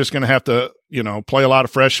we're just going to have to, play a lot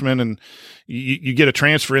of freshmen, and you get a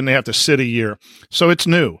transfer and they have to sit a year. So it's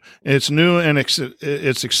new. It's new and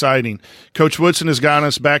it's exciting. Coach Woodson has gotten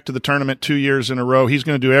us back to the tournament 2 years in a row. He's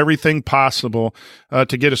going to do everything possible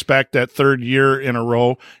to get us back that third year in a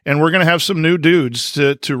row. And we're going to have some new dudes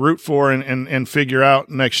to root for and figure out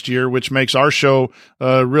next year, which makes our show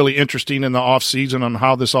really interesting in the off season on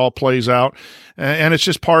how this all plays out. And it's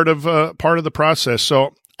just part of the process.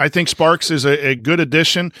 So I think Sparks is a good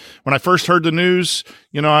addition. When I first heard the news,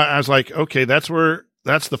 I was like, okay, that's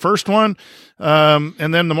the first one.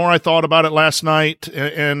 And then the more I thought about it last night,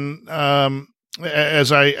 and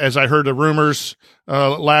as I heard the rumors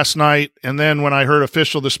last night, and then when I heard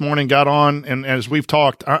official this morning got on, and as we've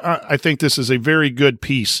talked, I think this is a very good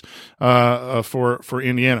piece for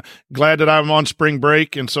Indiana. Glad that I'm on spring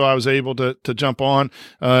break, and so I was able to jump on.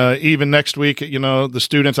 Even next week, the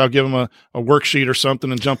students, I'll give them a worksheet or something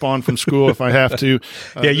and jump on from school if I have to.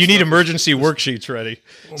 You need emergency worksheets ready.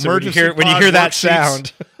 So when you hear that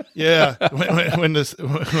sound. Yeah, when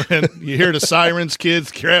you hear the sirens,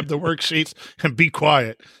 kids, grab the worksheets and be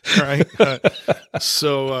quiet. Right.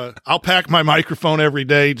 So I'll pack my microphone every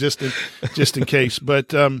day just in case.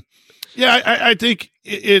 But I think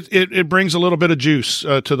it brings a little bit of juice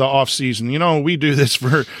to the off season. We do this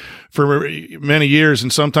for many years,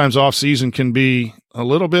 and sometimes off season can be a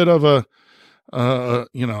little bit of a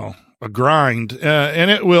grind, and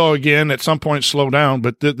it will again at some point slow down,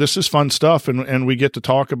 but this is fun stuff, and we get to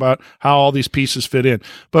talk about how all these pieces fit in.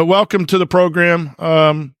 But welcome to the program,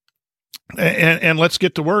 and let's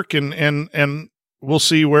get to work, and we'll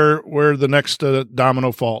see where the next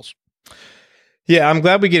domino falls. Yeah, I'm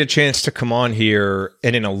glad we get a chance to come on here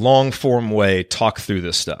and in a long form way talk through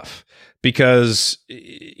this stuff. Because,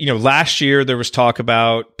 last year there was talk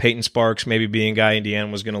about Payton Sparks maybe being a guy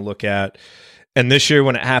Indiana was going to look at. And this year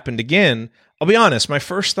when it happened again, I'll be honest, my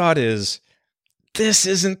first thought is, this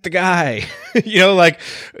isn't the guy.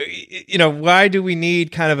 Why do we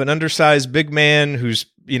need kind of an undersized big man who's,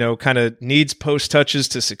 kind of needs post touches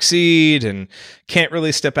to succeed and can't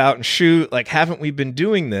really step out and shoot? Like, haven't we been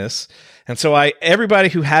doing this? And so everybody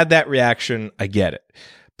who had that reaction, I get it.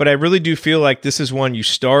 But I really do feel like this is one you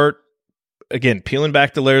start, again, peeling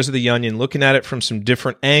back the layers of the onion, looking at it from some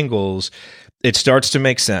different angles. It starts to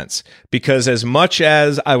make sense, because as much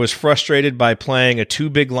as I was frustrated by playing a too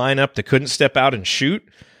big lineup that couldn't step out and shoot,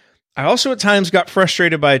 I also at times got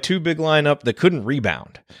frustrated by a too big lineup that couldn't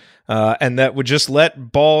rebound, and that would just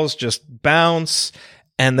let balls just bounce,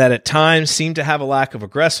 and that at times seemed to have a lack of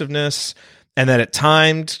aggressiveness, and that at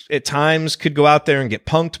times could go out there and get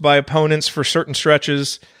punked by opponents for certain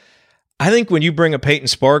stretches. I think when you bring a Payton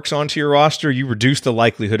Sparks onto your roster, you reduce the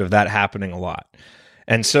likelihood of that happening a lot.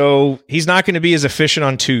 And so he's not going to be as efficient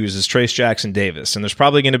on twos as Trace Jackson Davis. And there's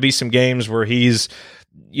probably going to be some games where he's,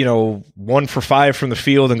 1 for 5 from the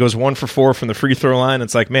field and goes 1 for 4 from the free throw line.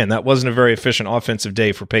 It's like, man, that wasn't a very efficient offensive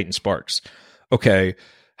day for Payton Sparks. Okay,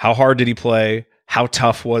 how hard did he play? How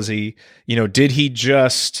tough was he? Did he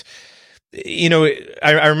just...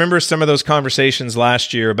 I remember some of those conversations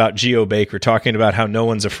last year about Geo Baker talking about how no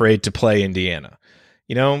one's afraid to play Indiana.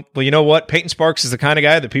 Well, you know what? Payton Sparks is the kind of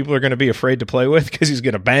guy that people are going to be afraid to play with because he's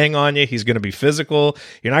going to bang on you. He's going to be physical.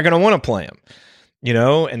 You're not going to want to play him.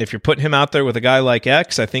 And if you're putting him out there with a guy like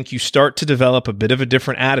X, I think you start to develop a bit of a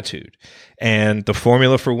different attitude. And the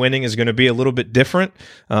formula for winning is going to be a little bit different.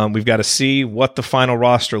 We've got to see what the final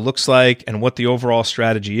roster looks like and what the overall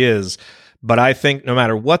strategy is. But I think no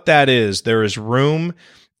matter what that is, there is room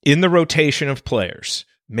in the rotation of players.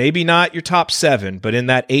 Maybe not your top 7, but in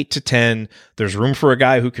that 8 to 10, there's room for a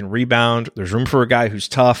guy who can rebound. There's room for a guy who's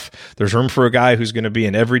tough. There's room for a guy who's going to be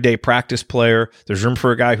an everyday practice player. There's room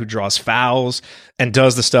for a guy who draws fouls and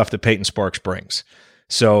does the stuff that Payton Sparks brings.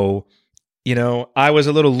 So, I was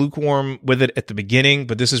a little lukewarm with it at the beginning,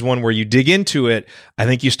 but this is one where you dig into it. I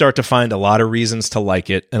think you start to find a lot of reasons to like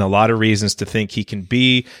it and a lot of reasons to think he can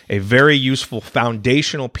be a very useful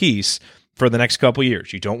foundational piece for the next couple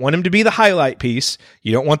years. You don't want him to be the highlight piece.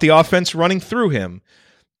 You don't want the offense running through him.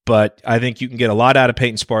 But I think you can get a lot out of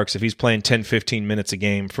Payton Sparks if he's playing 10, 15 minutes a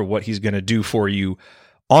game for what he's going to do for you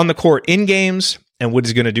on the court in games and what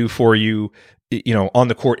he's going to do for you, on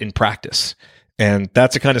the court in practice. And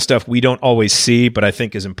that's the kind of stuff we don't always see, but I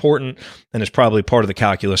think is important and is probably part of the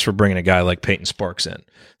calculus for bringing a guy like Payton Sparks in.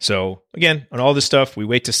 So again, on all this stuff, we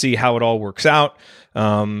wait to see how it all works out.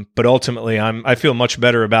 But ultimately, I feel much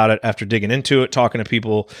better about it after digging into it, talking to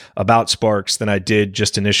people about Sparks than I did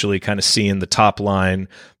just initially kind of seeing the top line,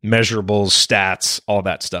 measurables, stats, all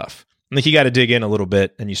that stuff. I think you got to dig in a little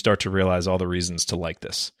bit and you start to realize all the reasons to like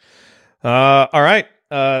this. All right.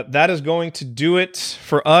 That is going to do it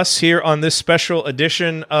for us here on this special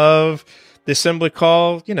edition of the Assembly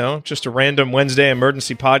Call, just a random Wednesday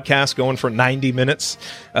emergency podcast going for 90 minutes.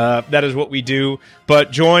 That is what we do.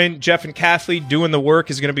 But join Jeff and Kathy. Doing the Work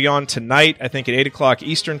is going to be on tonight, I think at 8 o'clock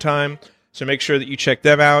Eastern time. So make sure that you check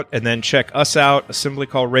them out and then check us out, Assembly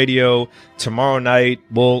Call Radio, tomorrow night.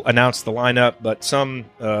 We'll announce the lineup, but some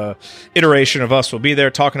iteration of us will be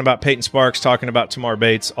there talking about Payton Sparks, talking about Tamar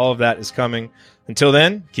Bates. All of that is coming. Until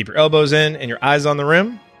then, keep your elbows in and your eyes on the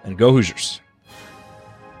rim, and go Hoosiers.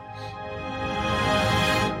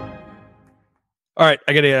 All right,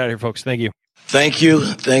 I got to get out of here, folks. Thank you. Thank you.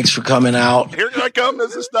 Thanks for coming out. Here I come,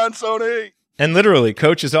 Mrs. Tonsoni. And literally,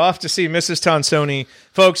 Coach is off to see Mrs. Tonsoni.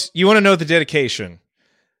 Folks, you want to know the dedication.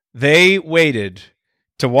 They waited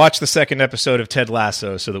to watch the second episode of Ted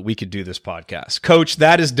Lasso so that we could do this podcast. Coach,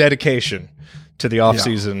 that is dedication to the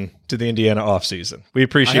offseason, to the Indiana offseason. We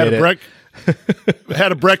appreciate it.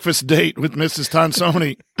 Had a breakfast date with Mrs.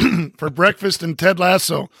 Tonsoni for breakfast and Ted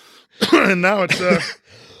Lasso. And now it's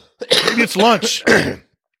maybe it's lunch.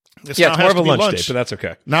 It's more of a lunch date, but that's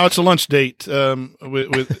okay. Now it's a lunch date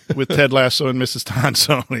with Ted Lasso and Mrs.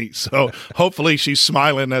 Tonsoni. So hopefully she's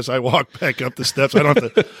smiling as I walk back up the steps. I don't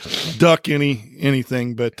have to duck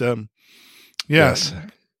anything, but yes.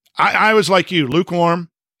 I was like you, lukewarm,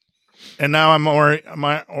 and now I'm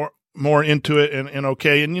more into it and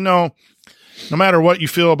okay. And no matter what you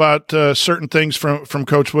feel about certain things from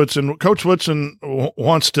Coach Woodson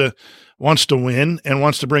wants to win and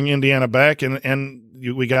wants to bring Indiana back, and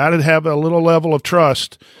we got to have a little level of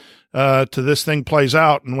trust to this thing plays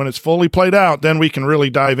out. And when it's fully played out, then we can really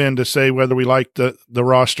dive in to say whether we like the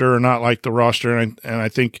roster or not like the roster. And I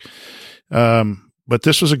think, but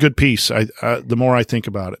this was a good piece. The more I think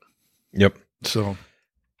about it. Yep. So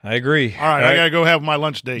I agree. All right. I got to go have my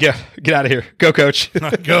lunch date. Yeah. Get out of here. Go, Coach.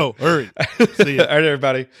 Go. Hurry. See ya. All right,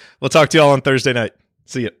 everybody. We'll talk to you all on Thursday night.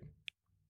 See ya.